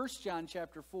 4, 1 John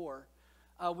chapter 4,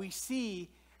 we see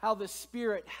how the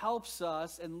Spirit helps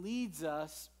us and leads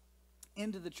us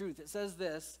into the truth. It says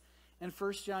this in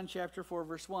 1 John chapter 4,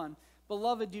 verse 1,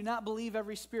 "Beloved, do not believe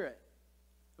every spirit."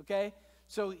 Okay?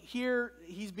 So here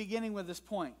he's beginning with this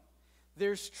point.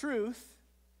 There's truth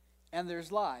and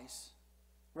there's lies,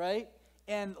 right?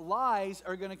 And lies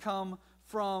are going to come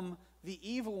from the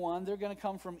evil one. They're going to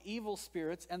come from evil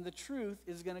spirits, and the truth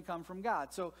is going to come from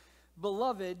God. So,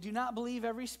 beloved, do not believe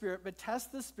every spirit, but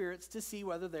test the spirits to see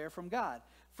whether they are from God.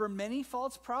 For many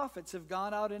false prophets have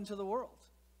gone out into the world.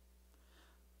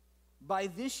 By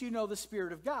this you know the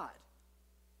Spirit of God.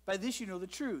 By this you know the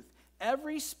truth.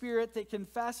 Every spirit that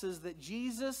confesses that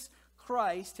Jesus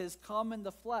Christ has come in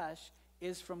the flesh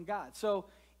is from God. So,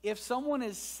 if someone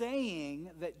is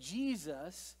saying that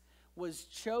Jesus was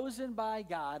chosen by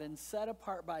God and set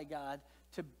apart by God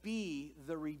to be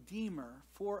the Redeemer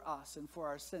for us and for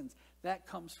our sins, that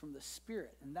comes from the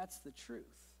Spirit, and that's the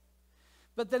truth.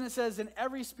 But then it says, and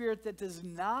every spirit that does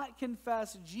not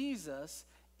confess Jesus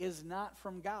is not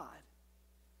from God.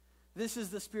 This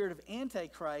is the spirit of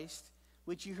Antichrist,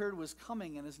 which you heard was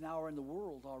coming and is now in the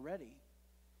world already.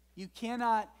 You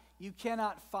cannot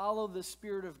follow the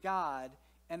Spirit of God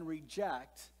and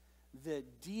reject the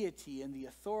deity and the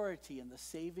authority and the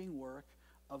saving work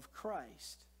of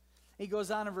Christ. He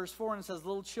goes on in verse 4 and says,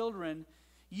 "Little children,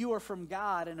 you are from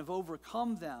God and have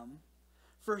overcome them.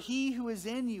 For he who is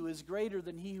in you is greater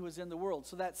than he who is in the world."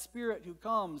 So that Spirit who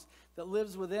comes, that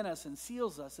lives within us and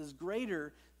seals us, is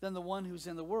greater than the one who's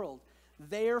in the world.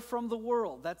 They are from the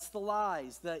world. That's the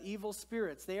lies, the evil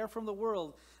spirits. They are from the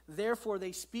world. Therefore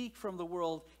they speak from the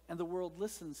world, and the world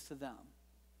listens to them.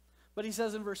 But he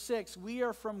says in verse 6, "We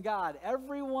are from God.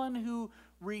 Everyone who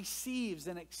receives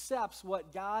and accepts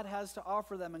what God has to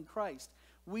offer them in Christ.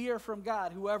 We are from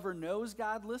God. Whoever knows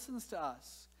God listens to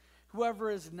us. Whoever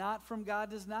is not from God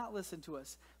does not listen to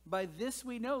us. By this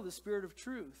we know the spirit of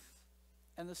truth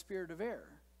and the spirit of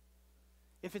error."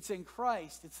 If it's in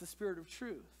Christ, it's the spirit of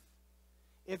truth.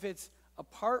 If it's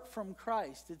apart from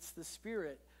Christ, it's the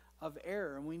spirit of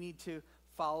error, and we need to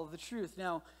follow the truth.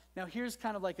 Now here's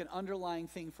kind of like an underlying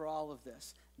thing for all of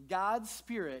this. God's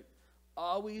Spirit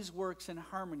always works in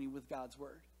harmony with God's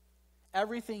Word.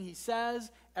 Everything he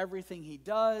says, everything he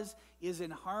does is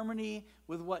in harmony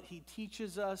with what he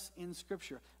teaches us in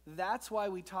Scripture. That's why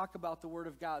we talk about the Word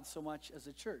of God so much as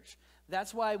a church.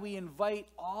 That's why we invite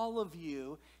all of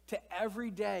you to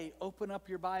every day open up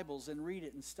your Bibles and read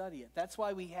it and study it. That's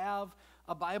why we have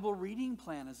a Bible reading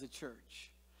plan as a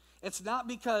church. It's not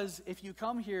because if you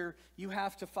come here, you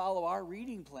have to follow our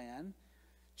reading plan.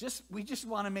 We just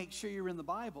want to make sure you're in the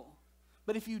Bible.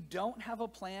 But if you don't have a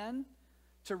plan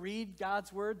to read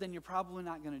God's Word, then you're probably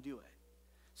not going to do it.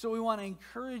 So we want to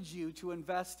encourage you to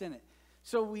invest in it.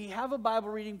 So we have a Bible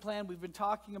reading plan. We've been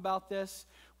talking about this.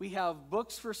 We have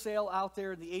books for sale out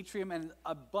there in the atrium, and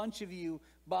a bunch of you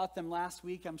bought them last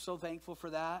week. I'm so thankful for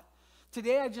that.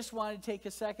 Today I just wanted to take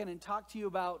a second and talk to you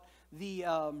about the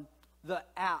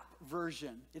app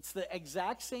version. It's the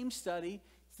exact same study.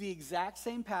 It's the exact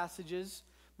same passages,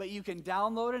 but you can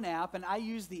download an app, and I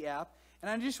use the app. And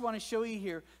I just want to show you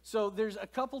here. So there's a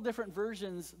couple different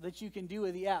versions that you can do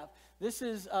with the app. This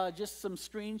is just some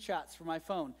screenshots from my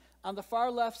phone. On the far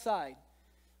left side,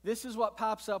 this is what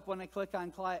pops up when I click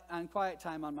on Quiet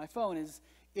Time on my phone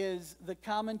is the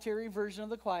commentary version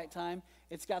of the Quiet Time.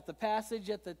 It's got the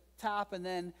passage at the top and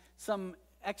then some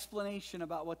explanation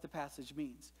about what the passage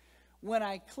means. When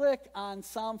I click on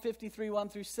Psalm 53, 1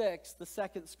 through 6, the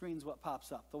second screen is what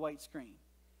pops up, the white screen.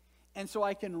 And so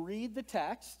I can read the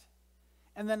text,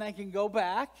 and then I can go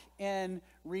back and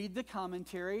read the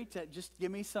commentary to just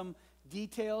give me some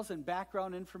details and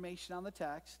background information on the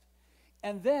text.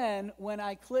 And then when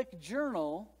I click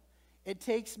Journal, it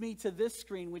takes me to this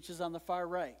screen, which is on the far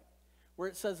right, where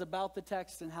it says about the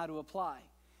text and how to apply.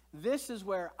 This is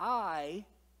where I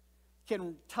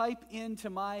can type into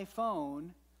my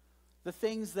phone the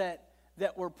things that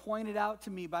were pointed out to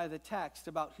me by the text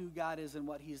about who God is and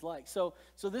what he's like. So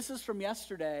this is from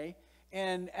yesterday.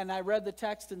 And I read the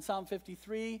text in Psalm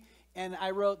 53, and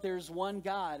I wrote, "There's one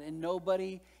God, and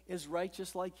nobody is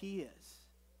righteous like he is."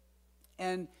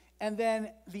 And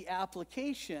then the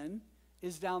application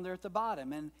is down there at the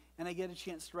bottom, and I get a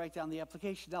chance to write down the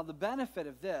application. Now, the benefit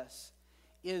of this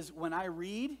is when I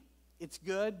read, it's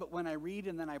good, but when I read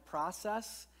and then I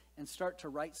process and start to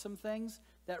write some things,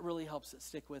 that really helps it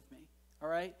stick with me. All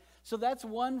right? So that's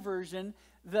one version.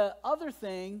 The other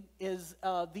thing is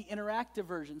the interactive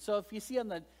version. So if you see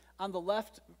on on the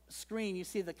left screen, you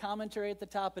see the commentary at the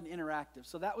top and interactive.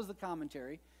 So that was the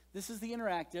commentary. This is the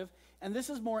interactive, and this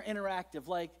is more interactive,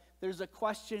 like there's a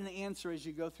question and answer as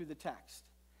you go through the text.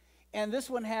 And this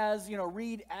one has,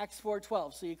 read Acts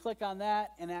 4:12. So you click on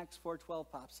that, and Acts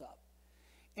 4:12 pops up.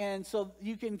 And so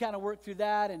you can kind of work through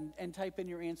that and type in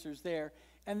your answers there.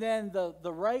 And then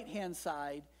the right-hand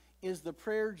side is the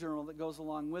prayer journal that goes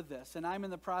along with this. And I'm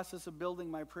in the process of building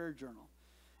my prayer journal.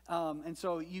 And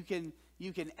so you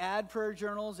can add prayer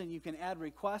journals, and you can add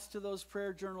requests to those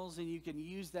prayer journals, and you can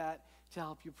use that to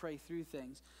help you pray through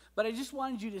things. But I just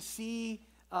wanted you to see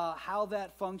how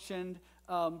that functioned.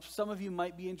 Some of you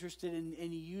might be interested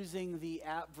in using the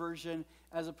app version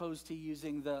as opposed to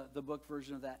using the book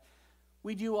version of that.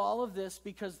 We do all of this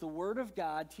because the Word of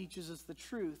God teaches us the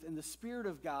truth, and the Spirit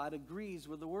of God agrees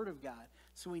with the Word of God.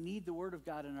 So we need the Word of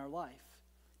God in our life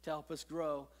to help us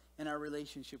grow in our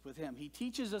relationship with Him. He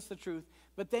teaches us the truth,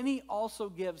 but then He also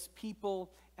gives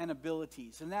people and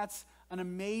abilities. And that's an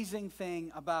amazing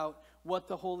thing about what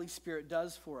the Holy Spirit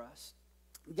does for us.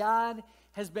 God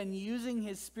has been using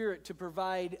His Spirit to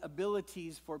provide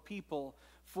abilities for people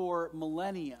for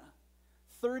millennia.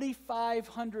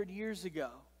 3,500 years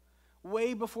ago,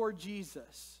 way before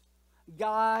Jesus,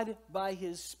 God, by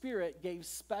His Spirit, gave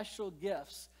special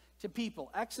gifts to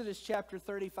people. Exodus chapter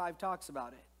 35 talks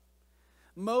about it.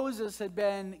 Moses had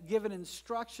been given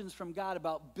instructions from God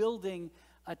about building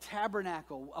a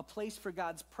tabernacle, a place for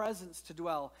God's presence to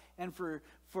dwell, and for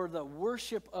the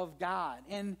worship of God.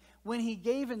 And when He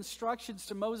gave instructions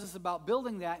to Moses about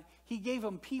building that, He gave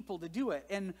him people to do it.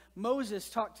 And Moses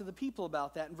talked to the people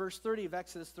about that in verse 30 of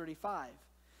Exodus 35.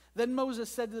 Then Moses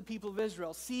said to the people of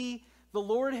Israel, "See, the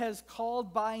Lord has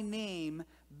called by name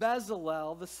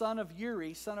Bezalel, the son of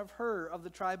Uri, son of Hur, of the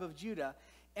tribe of Judah,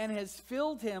 and has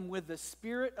filled him with the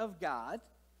Spirit of God,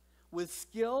 with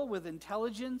skill, with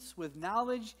intelligence, with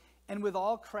knowledge, and with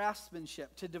all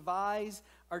craftsmanship, to devise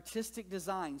artistic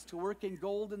designs, to work in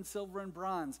gold and silver and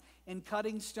bronze, in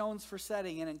cutting stones for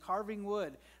setting, and in carving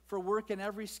wood, for work in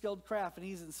every skilled craft. And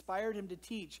He's inspired him to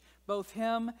teach both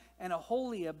him and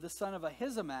Aholiab, the son of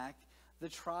Ahisamach, the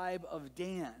tribe of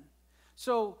Dan."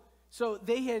 So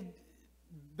they had,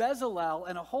 Bezalel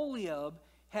and Aholiab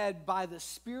had, by the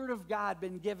Spirit of God,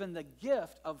 been given the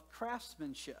gift of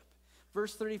craftsmanship.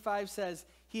 Verse 35 says,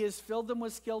 "He has filled them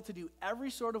with skill to do every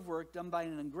sort of work done by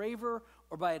an engraver,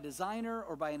 or by a designer,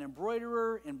 or by an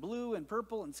embroiderer in blue and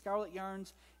purple and scarlet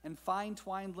yarns and fine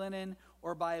twined linen,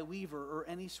 or by a weaver, or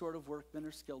any sort of workman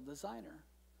or skilled designer."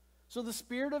 So the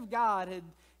Spirit of God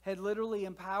had literally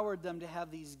empowered them to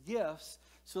have these gifts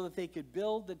so that they could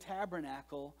build the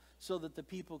tabernacle so that the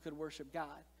people could worship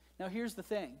God. Now here's the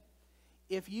thing.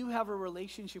 If you have a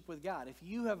relationship with God, if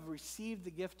you have received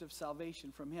the gift of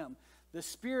salvation from Him, the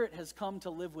Spirit has come to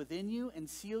live within you and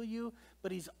seal you,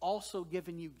 but He's also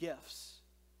given you gifts.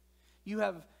 You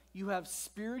have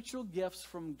spiritual gifts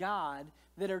from God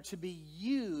that are to be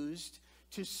used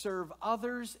to serve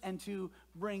others and to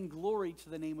bring glory to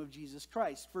the name of Jesus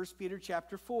Christ. 1 Peter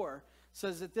chapter 4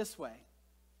 says it this way: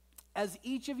 "As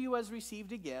each of you has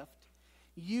received a gift,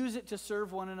 use it to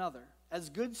serve one another, as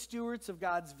good stewards of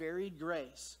God's varied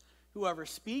grace. Whoever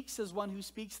speaks as one who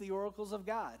speaks the oracles of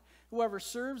God. Whoever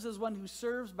serves as one who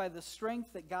serves by the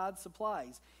strength that God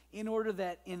supplies, in order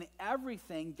that in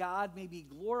everything God may be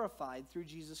glorified through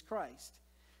Jesus Christ.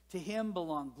 To Him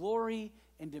belong glory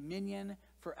and dominion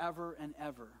forever and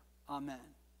ever.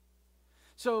 Amen."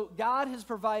 So God has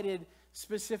provided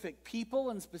specific people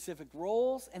and specific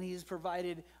roles, and He has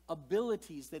provided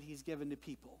abilities that He's given to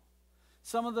people.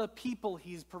 Some of the people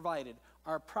He's provided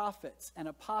are prophets and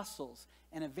apostles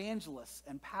and evangelists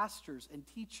and pastors and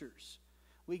teachers.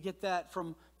 We get that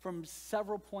from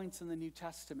several points in the New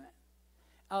Testament.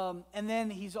 And then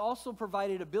He's also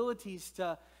provided abilities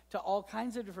to all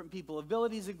kinds of different people.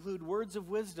 Abilities include words of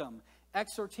wisdom,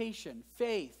 exhortation,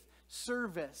 faith,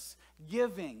 service,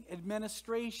 giving,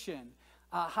 administration,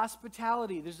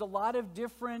 hospitality. There's a lot of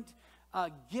different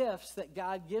gifts that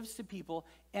God gives to people,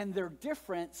 and they're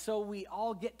different, so we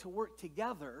all get to work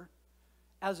together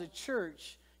as a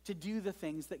church to do the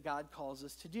things that God calls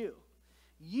us to do.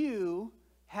 You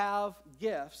have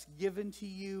gifts given to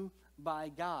you by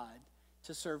God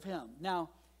to serve Him. Now,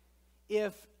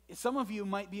 if some of you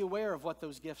might be aware of what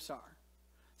those gifts are.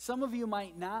 Some of you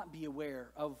might not be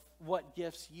aware of what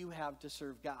gifts you have to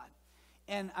serve God.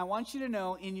 And I want you to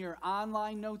know, in your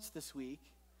online notes this week,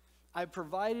 I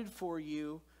provided for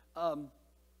you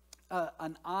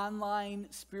an online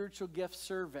spiritual gift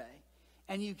survey.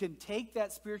 And you can take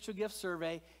that spiritual gift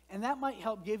survey, and that might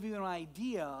help give you an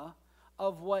idea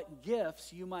of what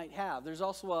gifts you might have. There's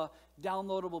also a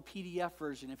downloadable PDF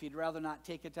version. If you'd rather not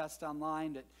take a test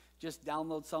online, to just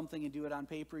download something and do it on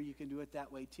paper, you can do it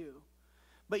that way too.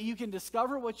 But you can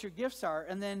discover what your gifts are,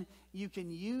 and then you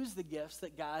can use the gifts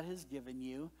that God has given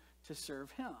you to serve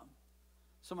him.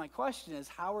 So my question is,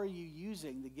 how are you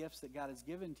using the gifts that God has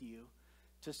given to you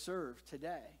to serve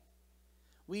today?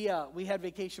 We had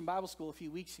Vacation Bible School a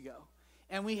few weeks ago,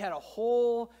 and we had a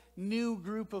whole new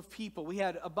group of people. We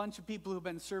had a bunch of people who've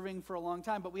been serving for a long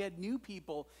time, but we had new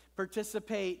people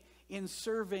participate in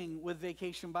serving with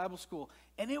Vacation Bible School.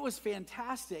 And it was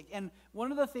fantastic. And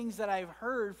one of the things that I've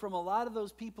heard from a lot of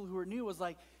those people who are new was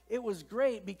like, it was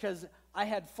great because I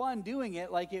had fun doing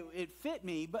it, like it fit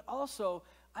me, but also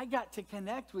I got to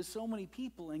connect with so many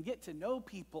people and get to know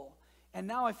people. And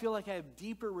now I feel like I have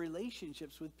deeper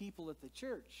relationships with people at the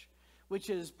church, which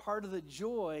is part of the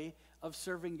joy of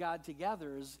serving God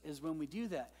together is when we do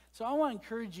that. So I want to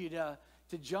encourage you to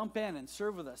jump in and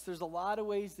serve with us. There's a lot of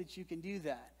ways that you can do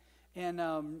that.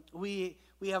 And we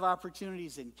have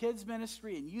opportunities in kids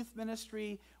ministry and youth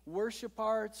ministry, worship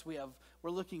arts. We're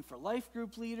looking for life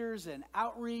group leaders and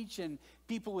outreach and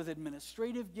people with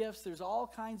administrative gifts. There's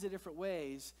all kinds of different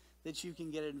ways that you can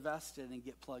get invested and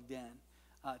get plugged in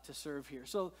to serve here.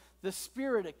 So the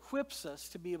Spirit equips us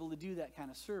to be able to do that kind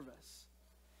of service.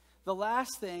 The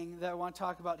last thing that I want to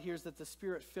talk about here is that the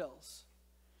Spirit fills.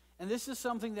 And this is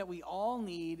something that we all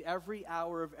need every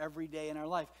hour of every day in our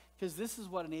life, because this is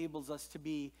what enables us to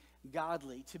be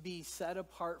godly, to be set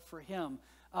apart for him.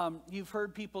 You've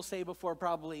heard people say before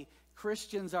probably,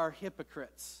 Christians are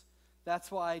hypocrites.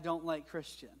 That's why I don't like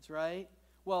Christians, right?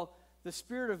 Well, the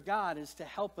Spirit of God is to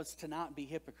help us to not be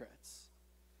hypocrites.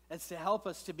 It's to help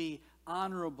us to be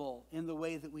honorable in the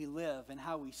way that we live and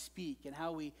how we speak and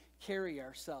how we carry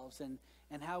ourselves and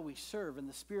how we serve. And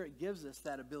the Spirit gives us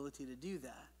that ability to do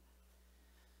that.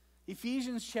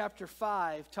 Ephesians chapter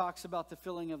 5 talks about the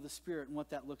filling of the Spirit and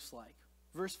what that looks like.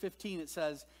 Verse 15, it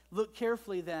says, "Look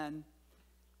carefully then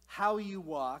how you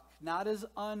walk, not as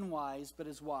unwise, but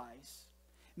as wise,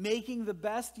 making the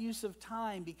best use of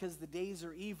time because the days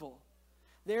are evil.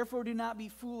 Therefore do not be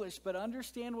foolish, but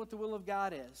understand what the will of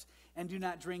God is. And do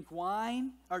not drink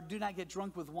wine, or do not get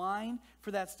drunk with wine, for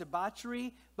that's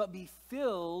debauchery, but be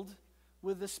filled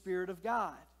with the Spirit of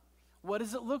God." What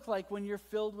does it look like when you're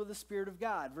filled with the Spirit of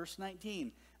God? Verse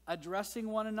 19, "Addressing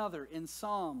one another in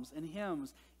psalms and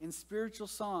hymns, in spiritual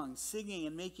songs, singing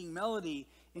and making melody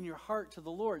in your heart to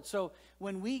the Lord." So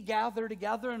when we gather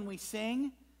together and we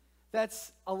sing,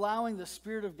 that's allowing the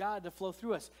Spirit of God to flow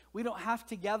through us. We don't have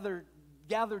to gather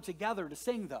together to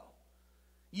sing, though.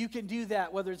 You can do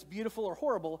that, whether it's beautiful or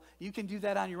horrible, you can do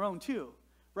that on your own too,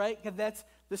 right? Because that's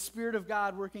the Spirit of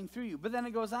God working through you. But then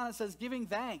it goes on, it says, "Giving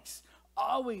thanks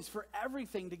always for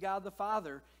everything to God the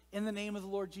Father in the name of the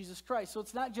Lord Jesus Christ." So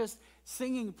it's not just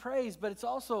singing praise, but it's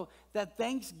also that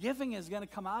thanksgiving is going to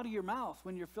come out of your mouth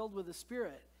when you're filled with the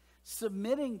Spirit.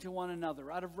 Submitting to one another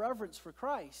out of reverence for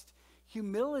Christ.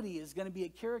 Humility is going to be a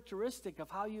characteristic of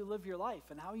how you live your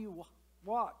life and how you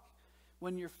walk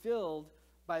when you're filled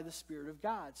by the Spirit of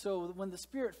God. So when the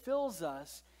Spirit fills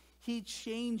us, he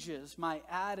changes my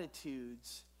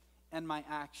attitudes and my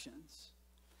actions.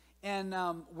 And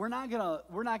we're not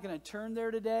gonna turn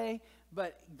there today,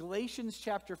 but Galatians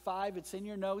chapter 5, it's in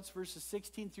your notes, verses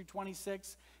 16 through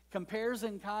 26, compares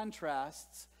and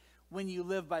contrasts when you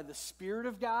live by the Spirit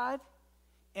of God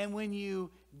and when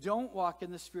you don't walk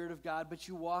in the Spirit of God, but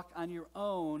you walk on your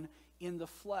own in the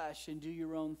flesh and do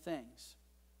your own things.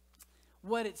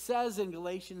 What it says in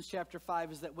Galatians chapter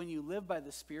 5 is that when you live by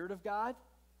the Spirit of God,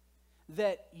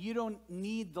 that you don't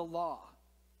need the law.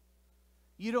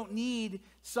 You don't need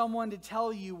someone to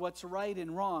tell you what's right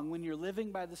and wrong. When you're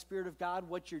living by the Spirit of God,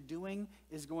 what you're doing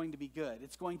is going to be good.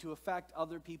 It's going to affect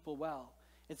other people well.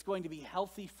 It's going to be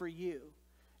healthy for you.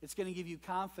 It's going to give you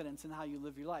confidence in how you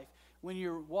live your life. When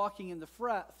you're walking in the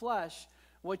flesh,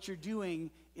 what you're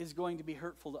doing is going to be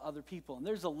hurtful to other people. And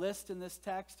there's a list in this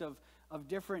text of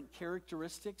different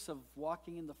characteristics of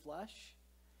walking in the flesh.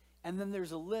 And then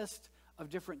there's a list of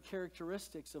different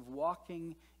characteristics of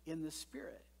walking in the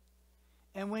Spirit.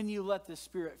 And when you let the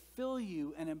Spirit fill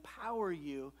you and empower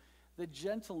you, the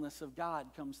gentleness of God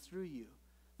comes through you.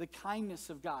 The kindness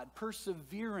of God,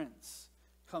 perseverance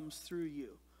comes through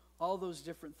you. All those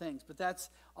different things. But that's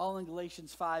all in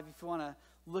Galatians 5. If you want to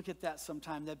look at that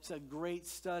sometime, that's a great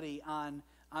study on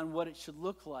what it should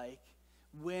look like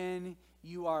when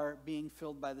you are being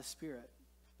filled by the Spirit.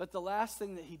 But the last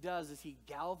thing that he does is he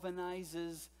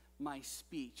galvanizes my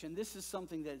speech. And this is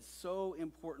something that is so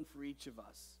important for each of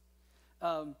us.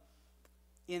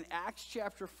 In Acts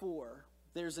chapter 4,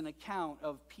 there's an account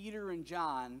of Peter and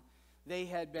John. They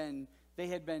had been they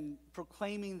had been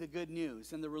proclaiming the good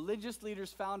news. And the religious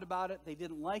leaders found about it. They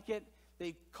didn't like it.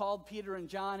 They called Peter and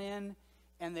John in,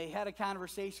 and they had a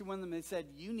conversation with them. They said,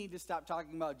 you need to stop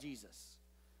talking about Jesus.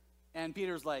 And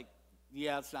Peter's like,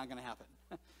 yeah, it's not going to happen.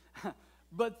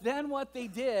 But then what they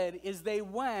did is they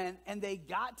went and they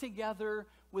got together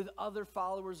with other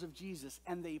followers of Jesus,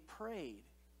 and they prayed.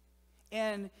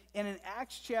 And in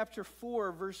Acts chapter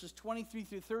 4, verses 23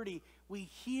 through 30, we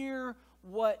hear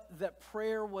what that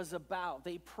prayer was about.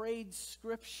 They prayed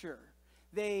scripture.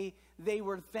 They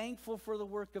were thankful for the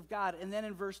work of God. And then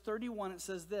in verse 31 it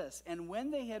says this, and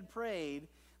when they had prayed,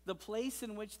 the place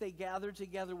in which they gathered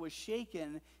together was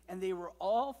shaken, and they were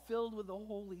all filled with the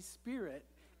Holy Spirit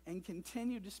and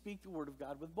continued to speak the word of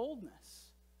God with boldness.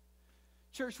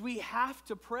 Church, we have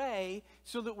to pray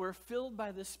so that we're filled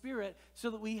by the Spirit, so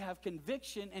that we have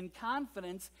conviction and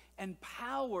confidence and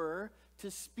power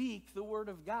to speak the word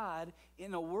of God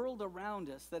in a world around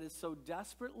us that is so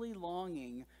desperately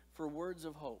longing for words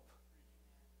of hope,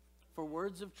 for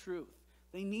words of truth.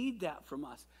 They need that from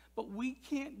us. But we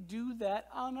can't do that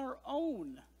on our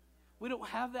own. We don't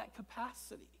have that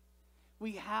capacity.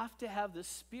 We have to have the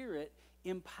Spirit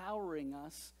empowering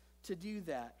us to do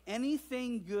that.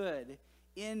 Anything good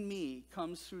in me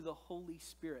comes through the Holy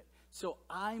Spirit. So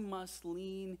I must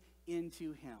lean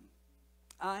into Him.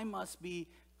 I must be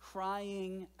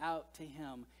crying out to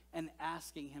Him and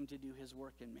asking Him to do His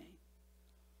work in me.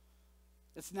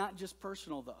 It's not just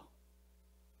personal, though.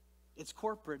 It's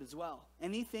corporate as well.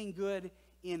 Anything good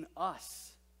in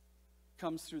us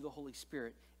comes through the Holy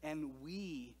Spirit, and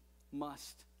we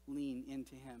must lean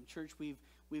into Him. Church,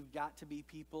 we've got to be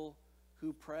people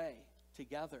who pray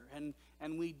together,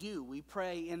 and we do. We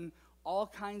pray in all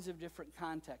kinds of different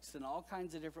contexts and all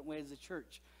kinds of different ways as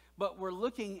church. But we're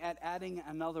looking at adding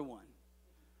another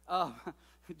one.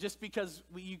 Just because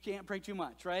you can't pray too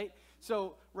much, right?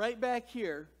 So right back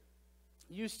here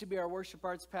used to be our worship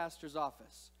arts pastor's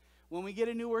office. When we get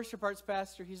a new worship arts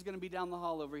pastor, he's going to be down the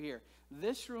hall over here.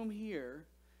 This room here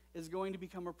is going to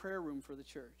become a prayer room for the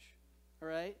church, all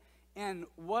right? And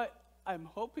what I'm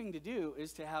hoping to do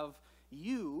is to have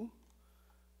you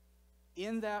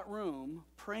in that room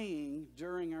praying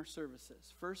during our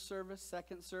services. First service,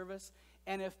 second service.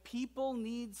 And if people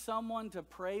need someone to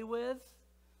pray with,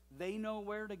 they know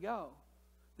where to go.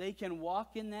 They can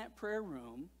walk in that prayer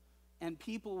room, and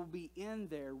people will be in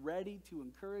there ready to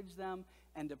encourage them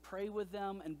and to pray with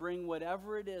them and bring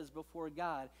whatever it is before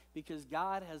God, because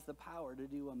God has the power to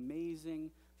do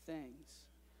amazing things.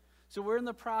 So we're in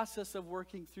the process of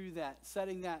working through that,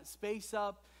 setting that space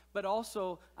up, but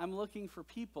also I'm looking for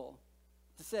people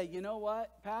to say, you know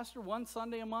what, Pastor, one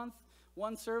Sunday a month,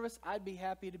 one service, I'd be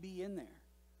happy to be in there.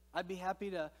 I'd be happy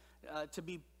to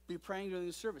be praying during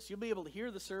the service. You'll be able to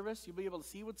hear the service. You'll be able to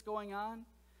see what's going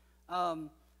on.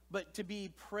 But to be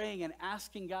praying and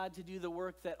asking God to do the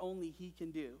work that only He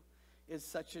can do is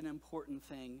such an important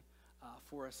thing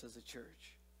for us as a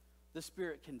church. The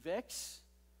Spirit convicts.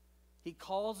 He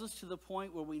calls us to the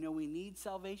point where we know we need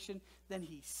salvation. Then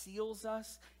He seals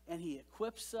us, and He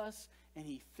equips us, and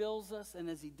He fills us. And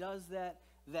as He does that,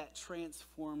 that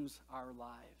transforms our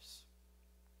lives.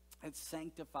 It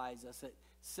sanctifies us. It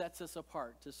sets us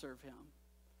apart to serve Him.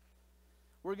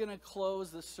 We're going to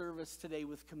close the service today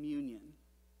with communion.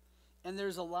 And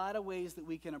there's a lot of ways that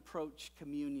we can approach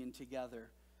communion together.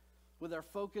 With our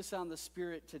focus on the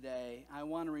Spirit today, I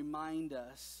want to remind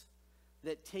us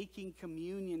that taking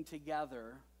communion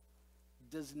together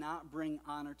does not bring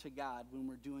honor to God when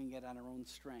we're doing it on our own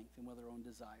strength and with our own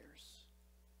desires.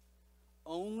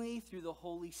 Only through the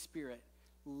Holy Spirit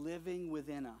living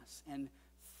within us and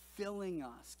filling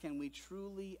us can we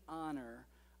truly honor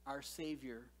our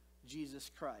Savior,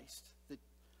 Jesus Christ,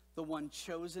 the one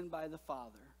chosen by the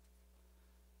Father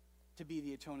to be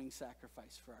the atoning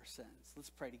sacrifice for our sins. Let's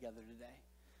pray together today.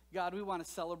 God, we want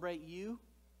to celebrate You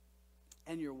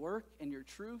and Your work and Your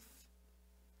truth.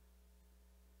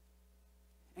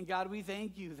 And God, we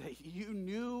thank You that You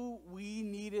knew we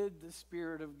needed the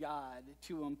Spirit of God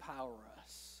to empower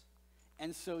us.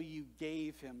 And so You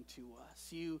gave Him to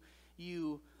us.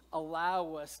 You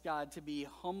allow us, God, to be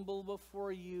humble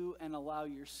before You and allow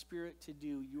Your Spirit to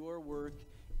do Your work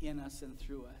in us and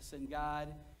through us. And God,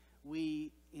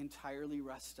 we entirely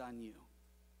rest on You.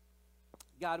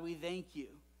 God, we thank You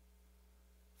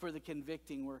for the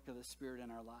convicting work of the Spirit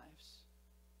in our lives.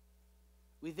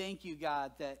 We thank You,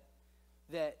 God,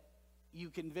 that You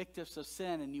convict us of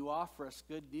sin and You offer us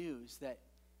good news that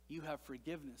You have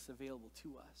forgiveness available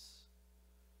to us.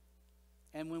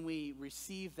 And when we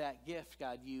receive that gift,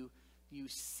 God, you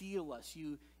seal us.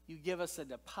 You give us a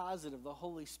deposit of the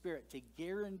Holy Spirit to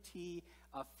guarantee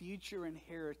a future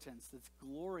inheritance that's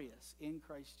glorious in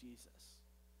Christ Jesus.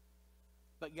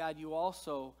 But God, you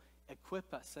also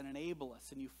equip us and enable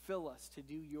us, and you fill us to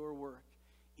do your work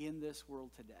in this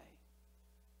world today.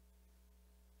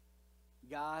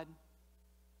 God,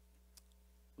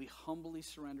 we humbly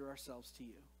surrender ourselves to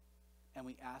you, and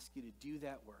we ask you to do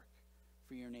that work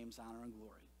for your name's honor and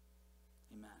glory.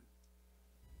 Amen.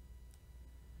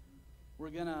 We're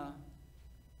going to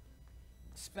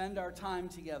spend our time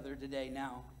together today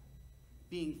now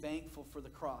being thankful for the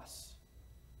cross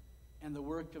and the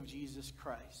work of Jesus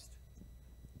Christ.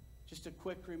 Just a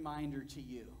quick reminder to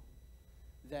you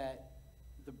that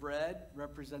the bread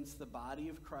represents the body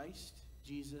of Christ.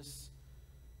 Jesus,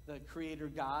 the Creator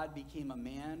God, became a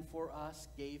man for us,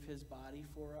 gave his body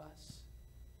for us.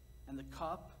 And the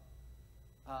cup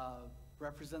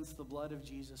represents the blood of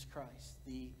Jesus Christ,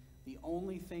 the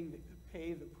only thing that could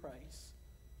pay the price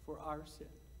for our sin.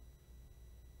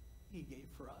 He gave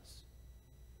for us.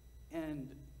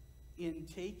 And in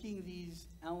taking these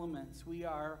elements, we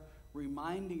are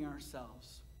reminding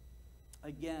ourselves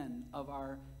again of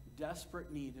our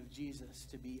desperate need of Jesus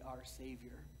to be our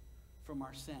Savior from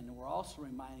our sin. And we're also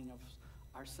reminding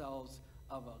ourselves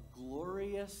of a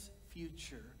glorious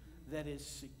future that is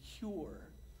secure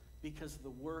because of the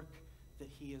work that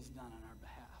he has done on our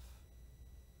behalf.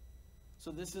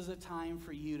 So this is a time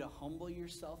for you to humble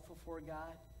yourself before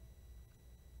God.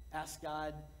 Ask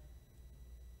God,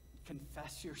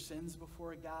 confess your sins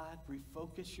before God,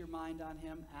 refocus your mind on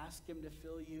him, ask him to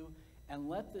fill you, and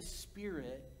let the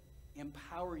Spirit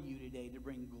empower you today to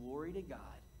bring glory to God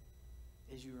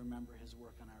as you remember his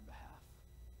work on our behalf.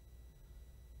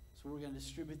 So we're going to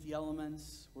distribute the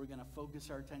elements. We're going to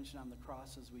focus our attention on the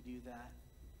cross as we do that,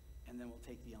 and then we'll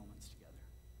take the elements together.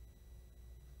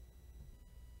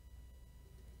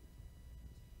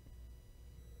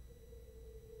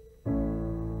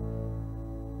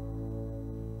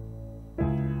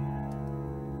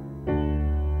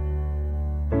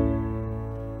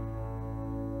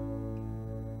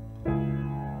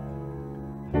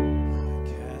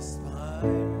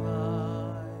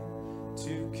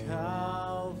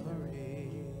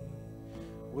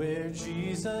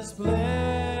 Jesus bled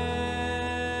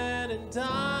and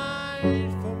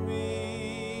died for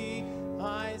me.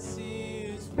 I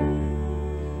see his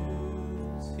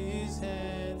wounds, his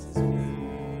hands, his feet.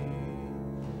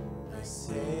 My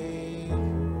Savior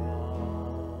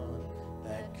on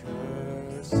that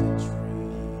cursed tree.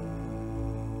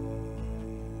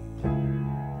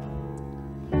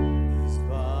 His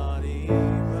body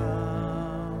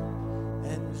bound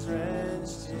and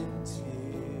drenched in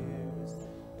tears,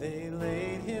 they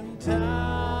laid him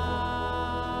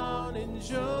down in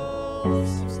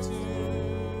Joseph's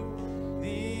tomb,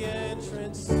 the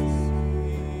entrance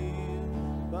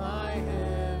sealed by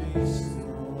heavy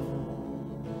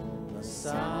stone.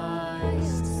 Messiah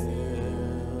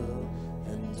still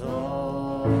and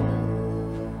all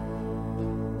alone.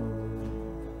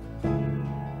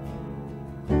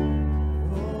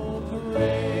 Oh,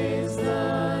 praise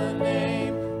the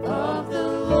name of the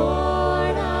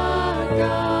Lord our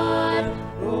God.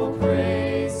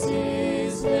 Praise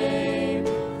his name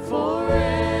forevermore.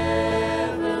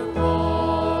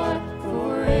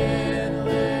 For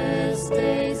endless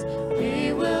days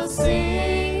we will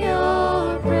sing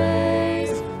your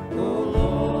praise, O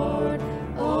Lord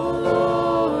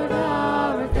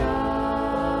our God.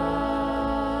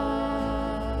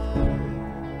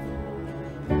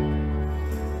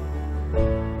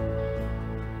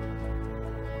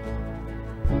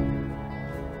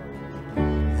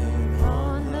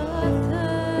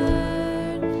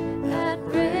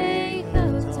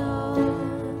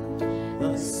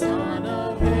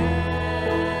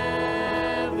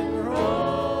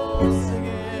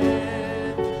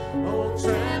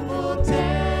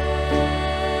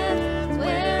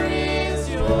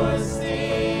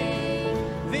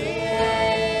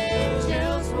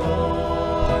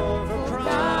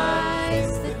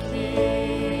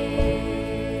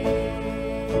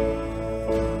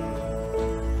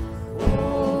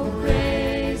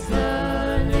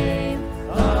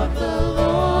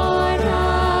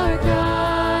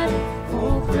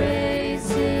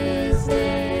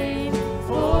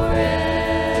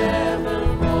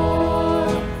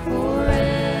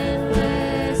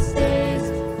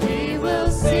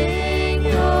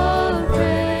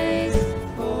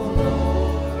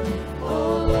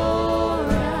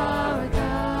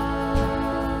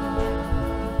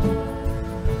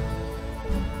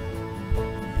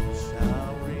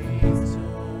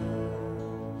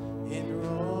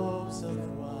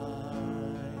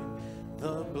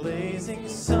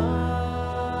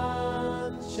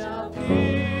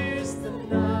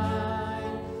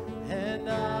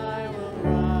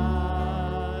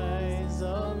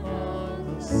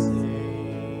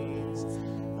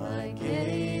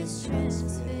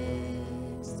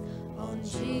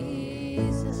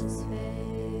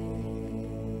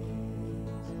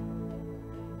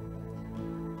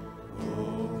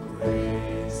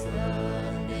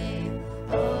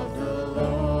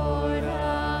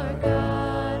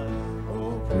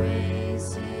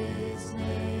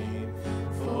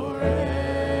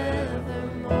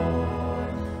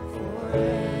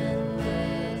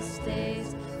 endless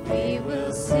days we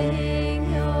will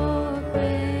sing your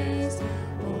praise,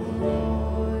 O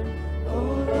Lord,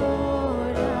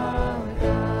 our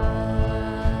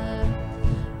God.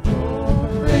 Oh,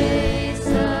 praise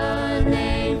the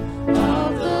name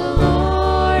of the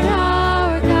Lord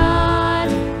our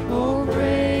God. Oh,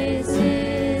 praise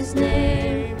his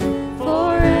name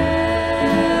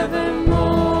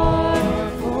forevermore.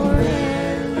 For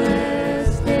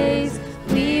endless days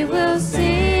we will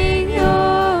sing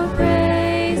your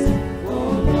praise, O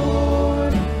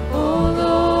Lord,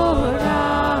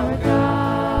 our God.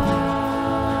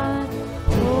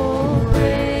 Oh,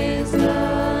 praise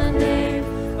the name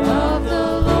of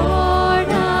the Lord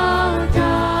our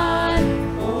God.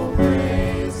 Oh,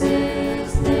 praise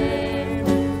his name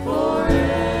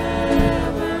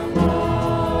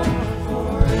forevermore.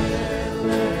 For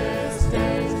endless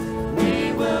days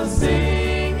we will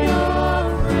sing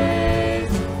your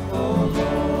praise, O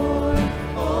Lord,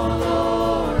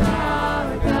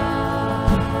 our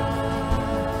God.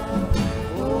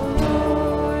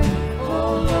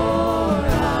 O Lord,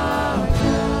 our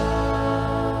God.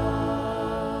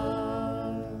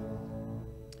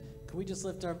 Can we just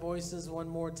lift our voices one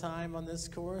more time on this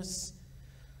chorus?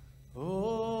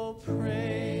 Oh,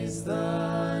 praise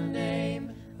the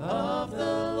name of the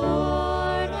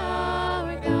Lord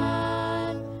our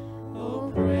God.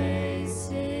 Oh, praise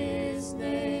his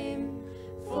name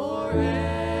forevermore.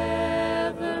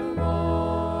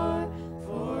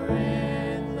 For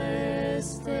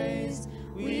endless days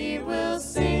we will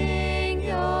sing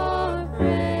your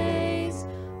praise,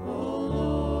 O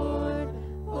Lord,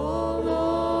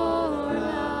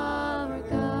 our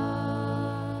God.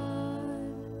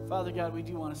 Father God, we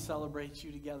do want to celebrate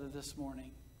you together this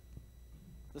morning.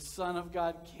 The Son of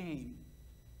God came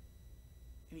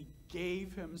and he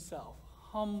gave himself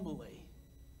humbly,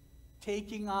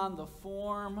 taking on the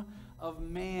form of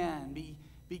man,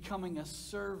 becoming a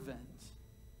servant.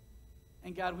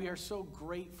 And God, we are so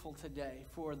grateful today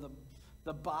for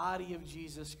the body of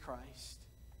Jesus Christ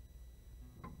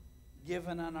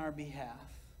given on our behalf.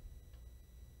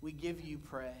 We give you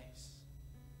praise.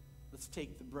 Let's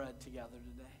take the bread together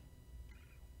today.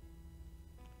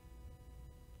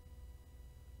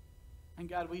 And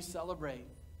God, we celebrate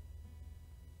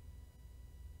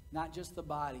not just the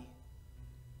body,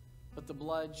 but the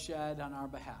blood shed on our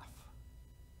behalf.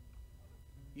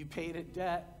 You paid a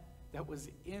debt that was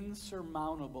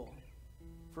insurmountable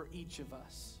for each of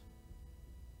us.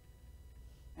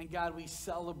 And God, we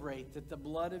celebrate that the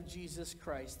blood of Jesus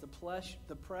Christ,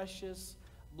 the precious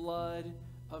blood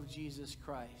of Jesus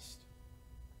Christ,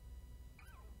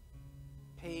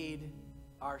 paid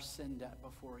our sin debt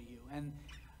before you and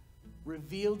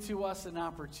revealed to us an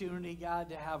opportunity, God,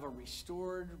 to have a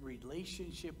restored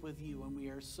relationship with you. And we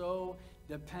are so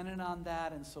dependent on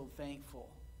that and so thankful,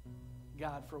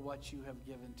 God, for what you have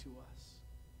given to us.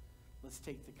 Let's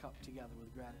take the cup together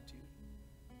with gratitude.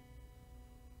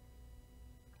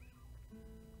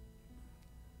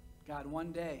 God,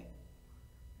 one day,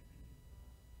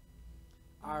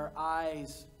 our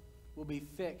eyes will be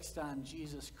fixed on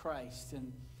Jesus Christ,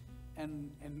 and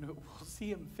we'll see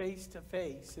him face to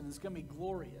face, and it's going to be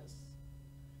glorious.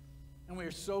 And we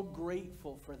are so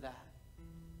grateful for that.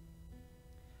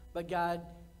 But God,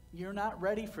 you're not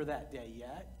ready for that day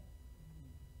yet,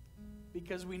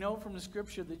 because we know from the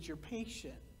scripture that you're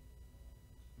patient.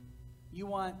 You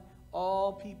want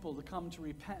all people to come to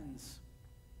repentance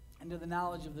and to the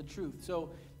knowledge of the truth.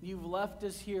 So you've left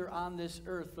us here on this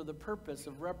earth for the purpose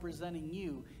of representing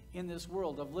you in this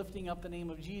world, of lifting up the name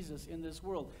of Jesus in this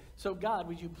world. So God,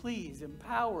 would you please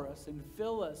empower us and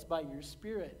fill us by your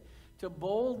Spirit to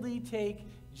boldly take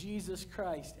Jesus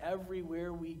Christ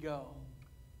everywhere we go.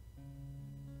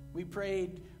 We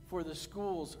prayed for the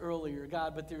schools earlier,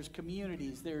 God, but there's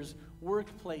communities, there's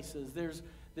workplaces,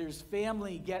 there's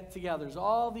family get-togethers,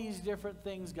 all these different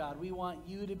things, God. We want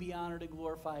you to be honored and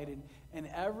glorified in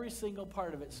every single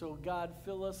part of it. So, God,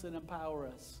 fill us and empower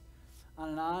us on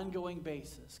an ongoing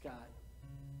basis, God,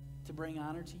 to bring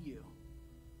honor to you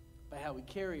by how we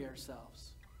carry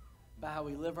ourselves, by how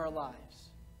we live our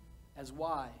lives as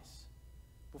wise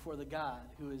before the God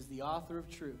who is the author of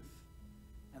truth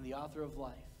and the author of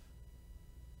life.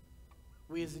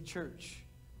 We as a church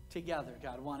together,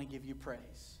 God, want to give you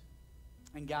praise.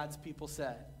 And God's people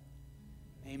said,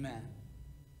 amen.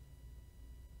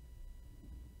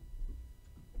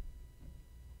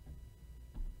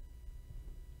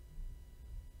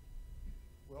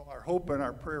 Well, our hope and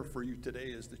our prayer for you today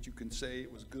is that you can say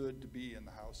it was good to be in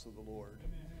the house of the Lord.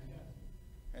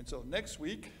 And so next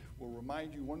week, we'll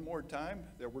remind you one more time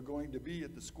that we're going to be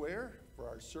at the square for for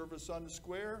our service on the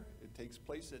square. It takes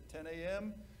place at 10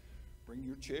 a.m. Bring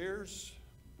your chairs,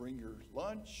 bring your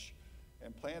lunch,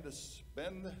 and plan to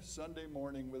spend Sunday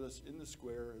morning with us in the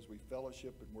square as we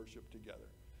fellowship and worship together.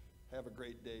 Have a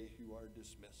great day. You are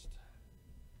dismissed.